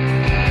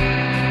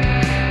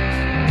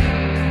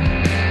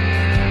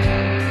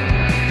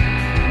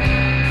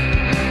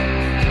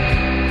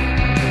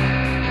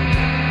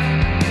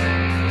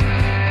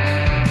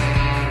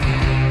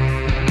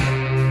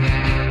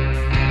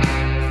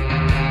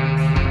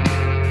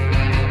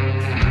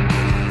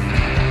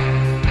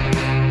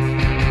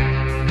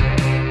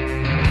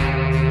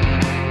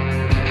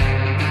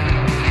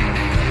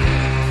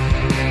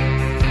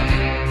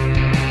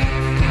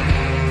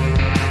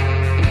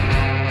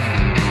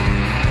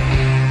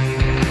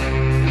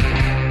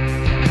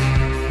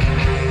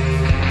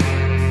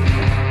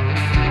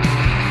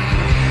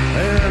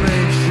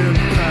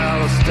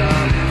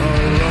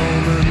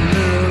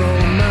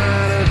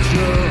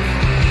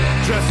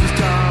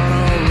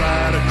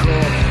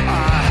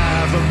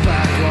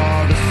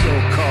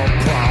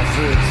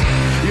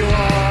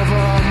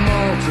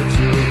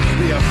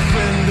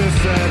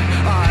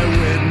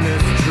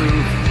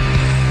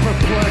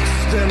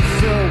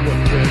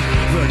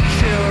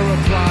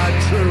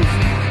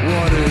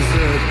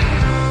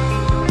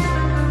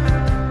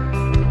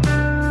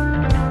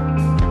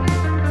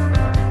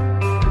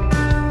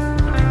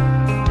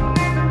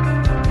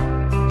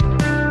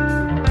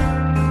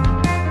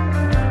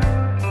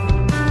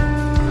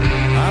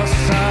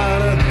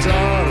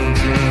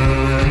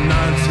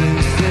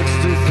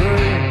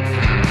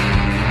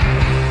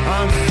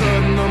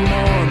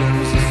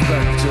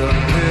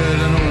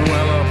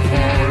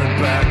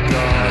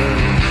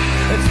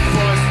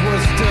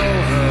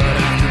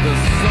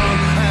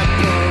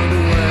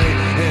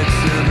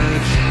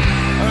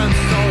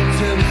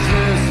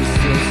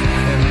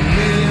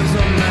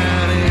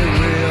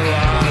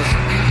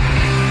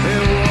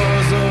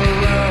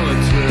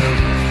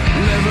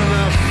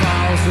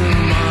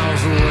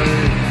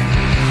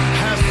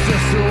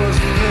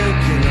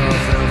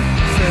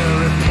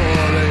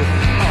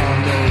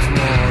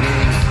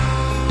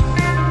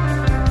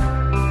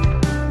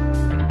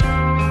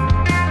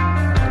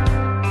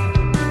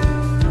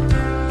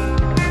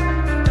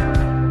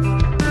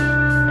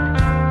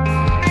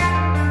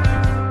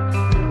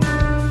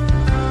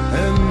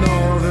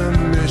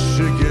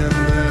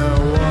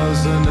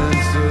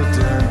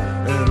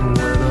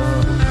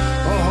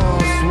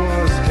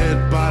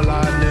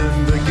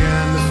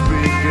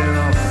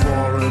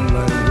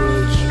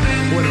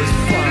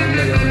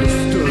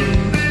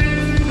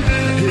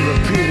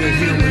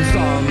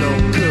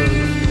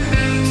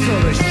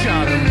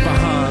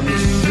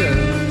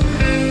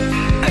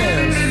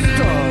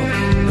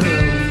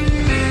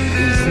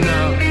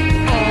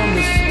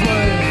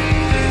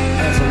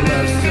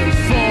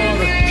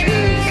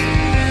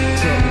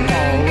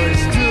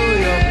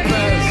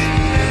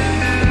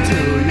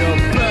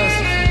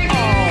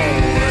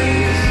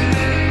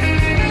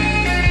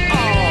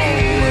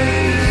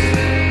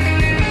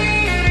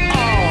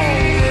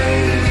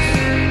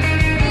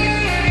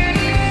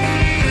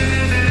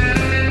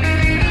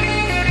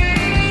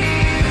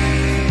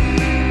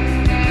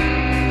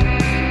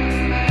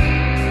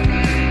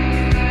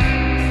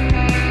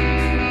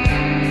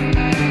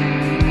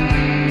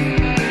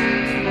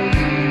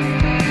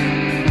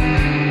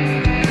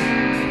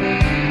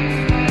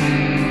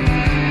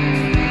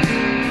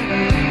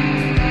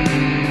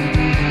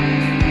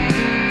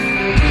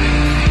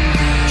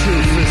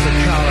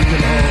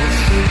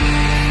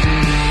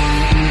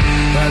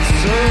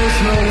 serves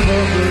no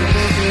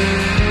purpose.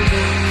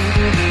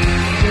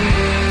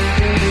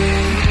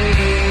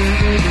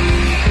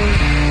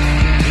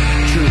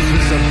 Truth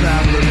is a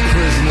babbling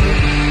prisoner.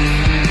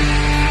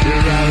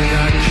 You'd rather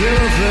not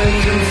kill than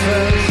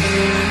confess.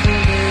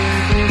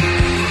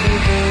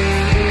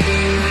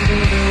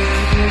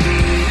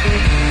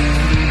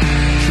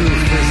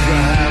 Truth is the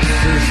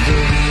half-sister.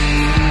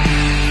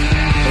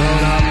 Will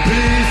not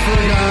be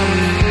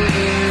forgotten.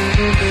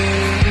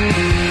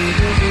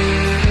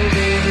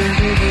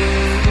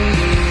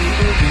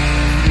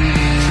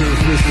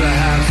 Truth is the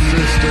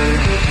half-sister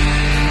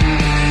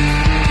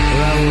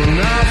that will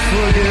not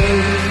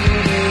forgive.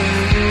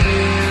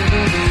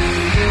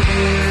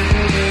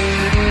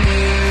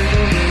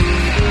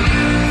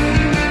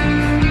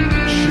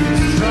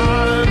 She's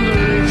trying to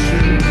reach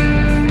you,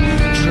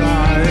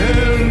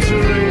 trying to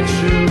reach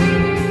you.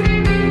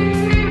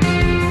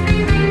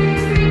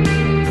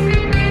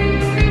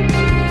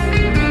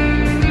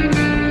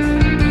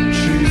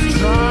 She's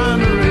trying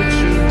to reach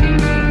you,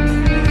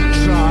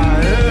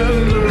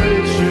 trying to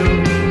reach you.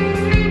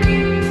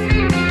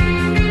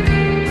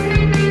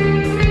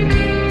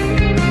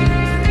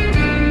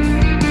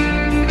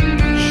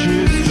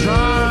 She's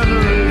trying to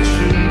reach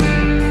you,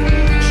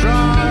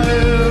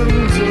 trying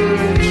to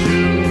reach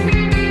you.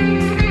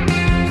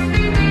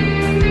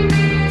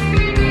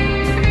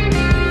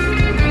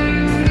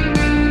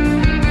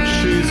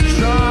 She's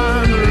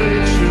trying to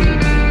reach you,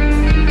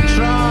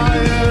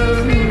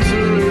 trying to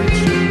reach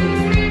you.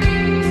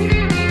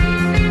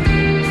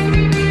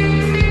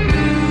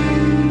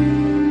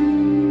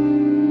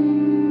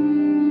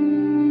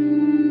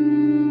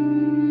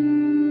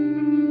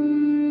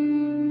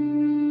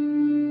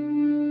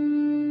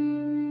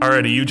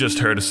 Alrighty, you just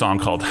heard a song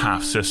called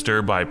Half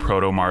Sister by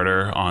Proto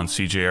Martyr on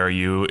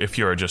CJRU. If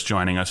you're just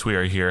joining us, we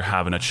are here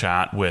having a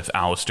chat with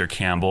Alistair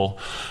Campbell.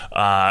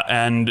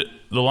 And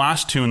the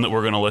last tune that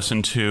we're going to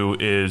listen to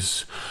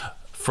is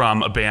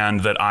from a band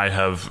that I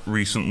have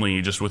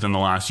recently, just within the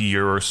last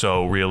year or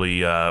so,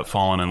 really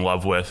fallen in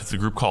love with. It's a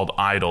group called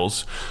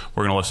Idols.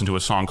 We're going to listen to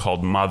a song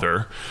called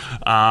Mother.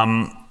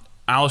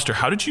 Alistair,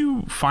 how did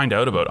you find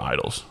out about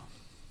Idols?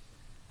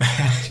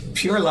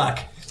 Pure luck.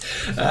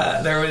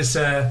 There was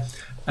a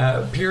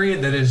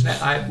period that is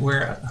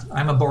where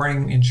I'm a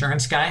boring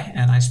insurance guy,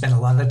 and I spent a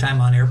lot of the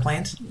time on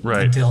airplanes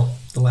Right. until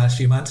the last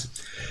few months.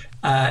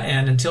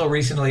 And until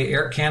recently,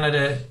 Air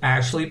Canada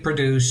actually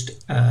produced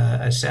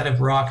a set of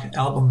rock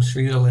albums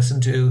for you to listen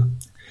to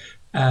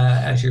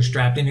as you're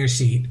strapped in your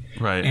seat.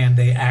 Right. And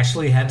they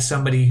actually had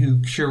somebody who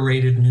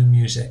curated new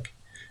music.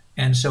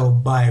 And so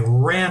by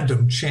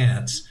random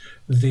chance,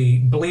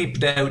 the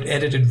bleeped out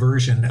edited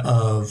version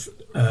of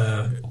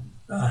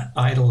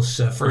Idol's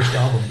first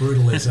album,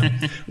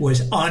 Brutalism,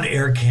 was on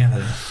Air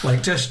Canada.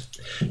 Like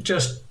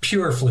just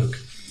pure fluke.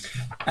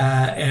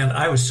 And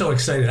I was so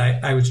excited.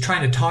 I was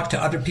trying to talk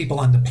to other people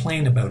on the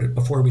plane about it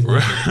before we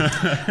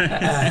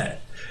landed.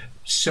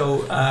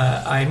 So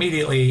I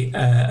immediately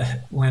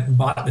went and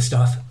bought the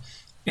stuff.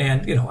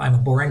 And, you know, I'm a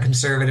boring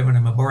conservative and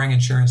I'm a boring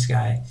insurance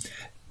guy.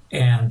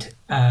 And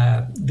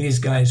these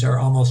guys are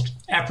almost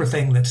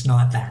everything that's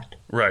not that.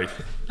 Right.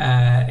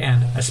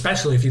 And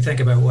especially if you think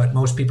about what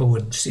most people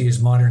would see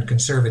as modern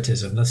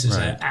conservatism. This is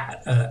Right.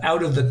 a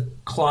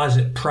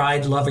out-of-the-closet,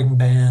 pride-loving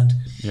band.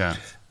 Yeah.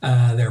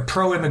 They're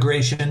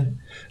pro-immigration.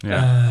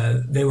 Yeah.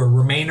 They were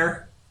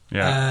Remainer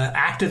Yeah.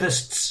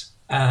 activists.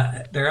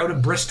 They're out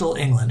of Bristol,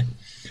 England.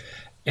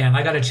 And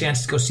I got a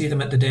chance to go see them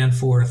at the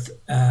Danforth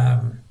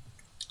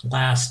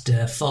last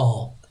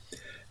fall.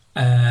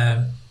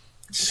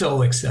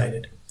 So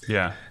excited.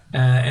 Yeah.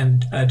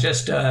 And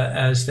just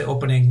as the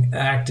opening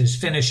act is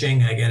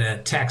finishing, I get a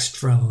text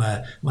from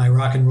my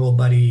rock and roll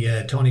buddy,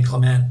 Tony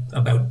Clement,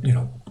 about, you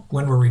know,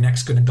 when were we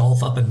next going to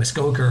golf up in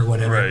Muskoka or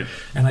whatever. Right.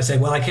 And I say,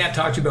 well, I can't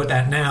talk to you about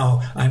that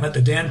now. I'm at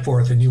the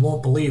Danforth, and you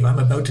won't believe I'm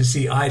about to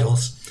see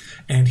Idols.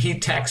 And he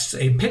texts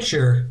a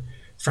picture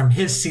from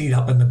his seat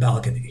up in the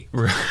balcony.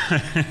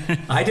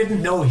 I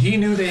didn't know he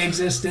knew they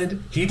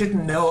existed. He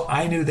didn't know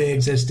I knew they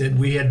existed.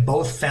 We had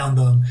both found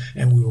them,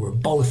 and we were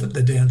both at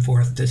the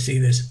Danforth to see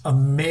this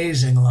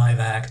amazing live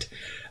act.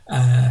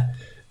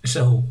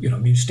 So, you know,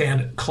 you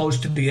stand close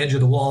to the edge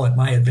of the wall at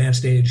my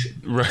advanced age,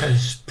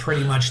 because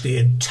pretty much the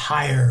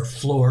entire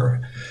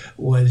floor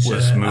was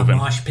a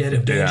mosh pit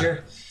of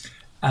danger.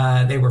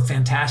 Yeah. They were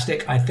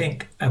fantastic. I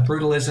think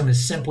Brutalism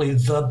is simply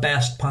the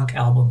best punk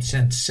album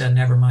since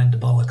Nevermind the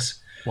Bollocks.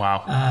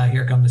 Wow.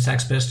 Here Come the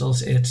Sex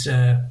Pistols. It's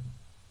a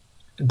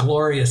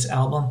glorious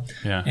album.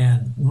 Yeah.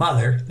 And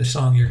Mother, the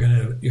song you're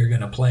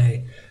gonna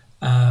play,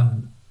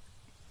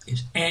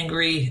 is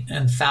angry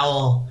and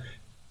foul.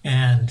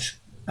 And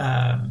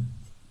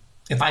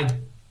if I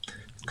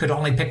could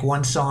only pick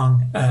one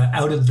song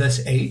out of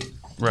this 8,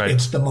 right.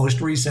 It's the most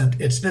recent.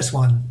 It's this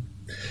one,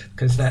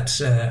 because that's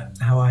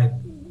how I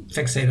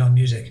fixate on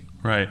music.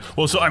 Right.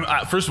 Well, so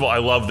first of all, I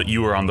love that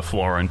you were on the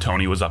floor and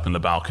Tony was up in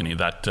the balcony.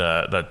 That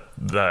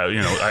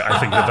you know, I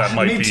think that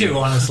might be. Me too,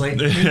 honestly.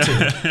 Me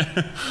too.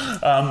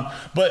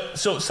 But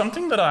so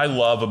something that I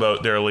love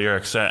about their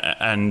lyrics,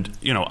 and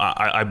you know,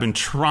 I've been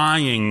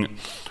trying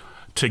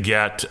to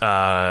get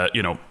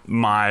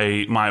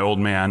my old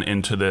man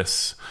into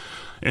this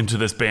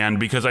band,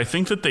 because I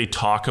think that they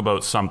talk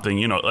about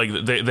something, like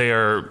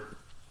they're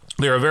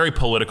a very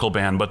political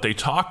band, but they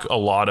talk a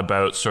lot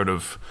about sort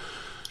of,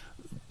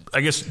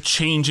 I guess,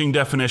 changing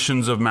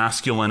definitions of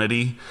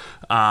masculinity.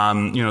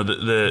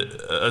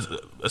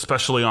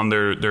 Especially on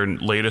their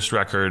latest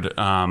record,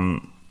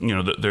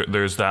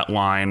 there's that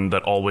line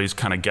that always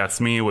kind of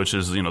gets me, which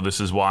is, this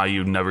is why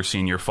you've never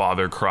seen your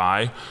father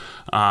cry.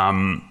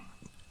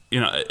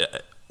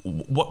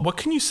 What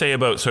can you say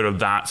about sort of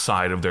that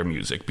side of their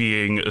music,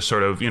 being a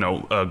sort of,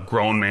 a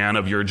grown man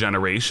of your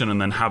generation,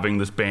 and then having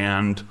this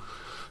band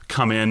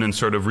come in and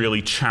sort of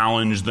really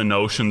challenge the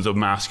notions of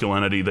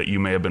masculinity that you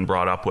may have been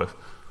brought up with?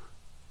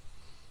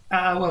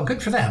 Well,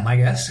 good for them, I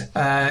guess, is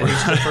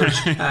the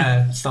first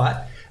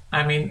thought.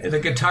 I mean, the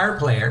guitar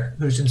player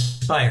who's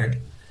inspired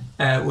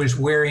was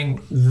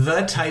wearing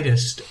the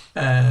tightest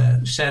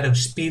set of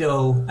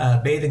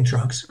Speedo bathing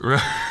trunks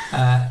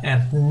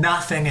and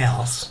nothing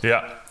else.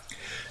 Yeah.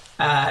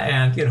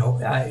 And,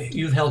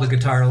 you've held a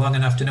guitar long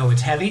enough to know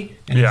it's heavy,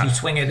 and if you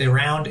swing it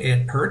around,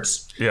 it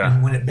hurts. Yeah.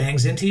 And when it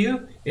bangs into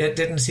you, it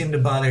didn't seem to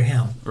bother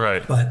him.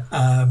 Right. But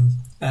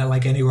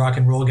like any rock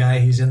and roll guy,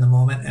 he's in the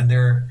moment, and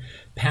they're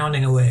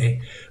pounding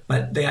away.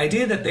 But the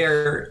idea that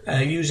they're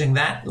using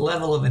that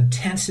level of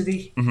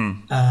intensity,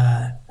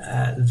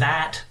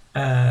 that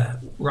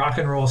rock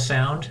and roll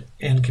sound,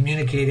 and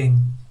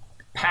communicating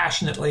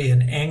passionately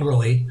and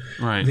angrily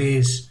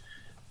these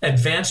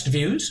advanced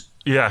views.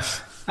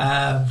 Yes.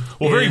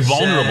 Very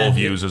vulnerable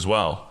views as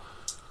well.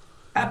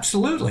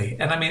 Absolutely.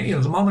 And I mean,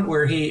 the moment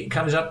where he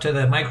comes up to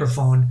the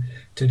microphone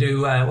to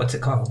do, what's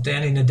it called?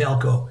 Danny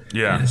Nedelko.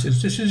 Yeah. And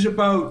says, this is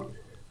about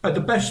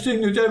the best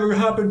thing that's ever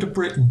happened to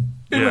Britain.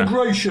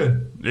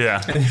 Immigration.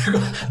 Yeah. And you go,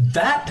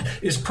 that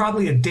is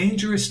probably a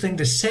dangerous thing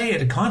to say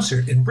at a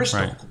concert in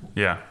Bristol. Right.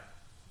 Yeah.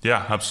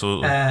 Yeah,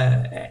 absolutely.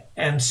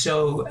 And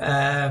so,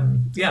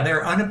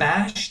 they're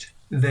unabashed.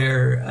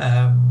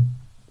 They're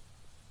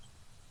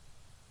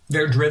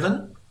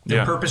driven.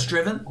 They're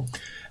purpose-driven.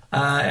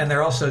 And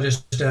they're also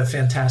just a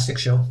fantastic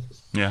show.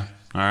 Yeah.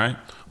 All right.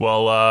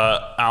 Well,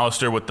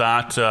 Alistair, with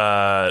that,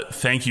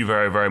 thank you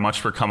very, very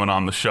much for coming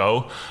on the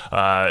show.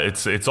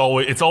 It's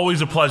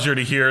always a pleasure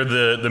to hear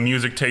the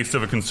music taste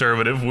of a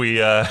conservative.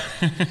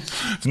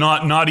 It's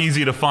not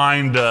easy to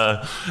find,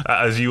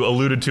 as you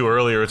alluded to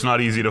earlier. It's not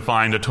easy to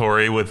find a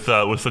Tory with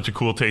such a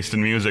cool taste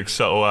in music.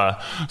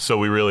 So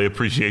we really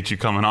appreciate you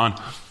coming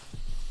on.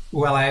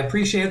 Well, I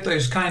appreciate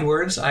those kind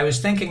words. I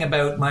was thinking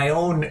about my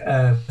own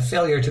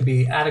failure to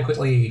be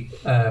adequately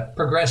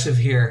progressive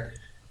here.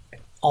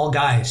 All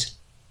guys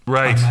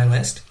on my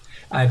list.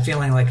 I'm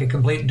feeling like a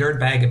complete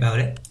dirtbag about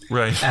it.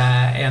 Right.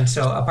 And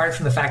so apart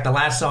from the fact the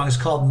last song is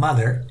called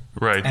Mother,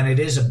 and it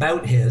is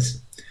about his,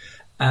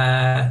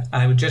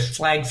 I would just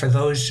flag for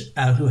those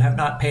who have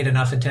not paid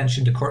enough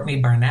attention to Courtney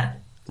Barnett.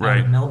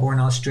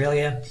 Melbourne,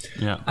 Australia.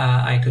 Yeah.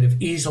 I could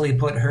have easily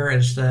put her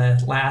as the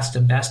last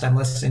and best. I'm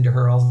listening to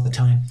her all the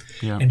time.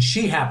 Yeah. And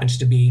she happens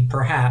to be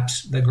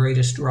perhaps the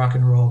greatest rock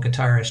and roll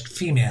guitarist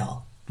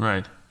female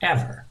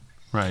ever.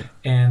 Right.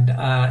 And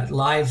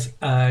live,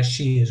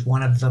 she is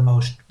one of the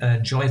most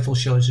joyful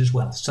shows as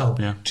well. So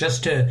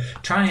just to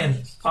try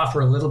and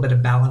offer a little bit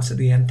of balance at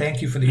the end,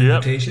 thank you for the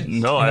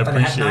invitation. No, and I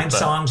appreciate that. If I had 9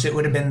 songs, it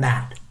would have been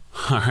that.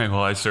 All right.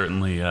 Well, I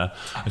certainly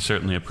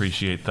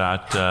appreciate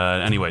that.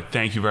 Anyway,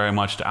 thank you very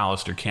much to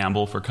Alistair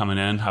Campbell for coming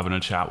in, having a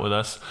chat with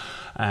us.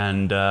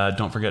 And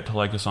don't forget to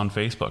like us on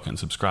Facebook and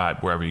subscribe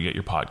wherever you get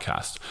your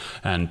podcasts.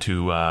 And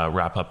to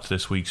wrap up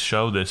this week's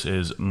show, this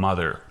is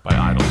Mother by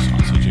Idols on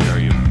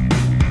CJRU.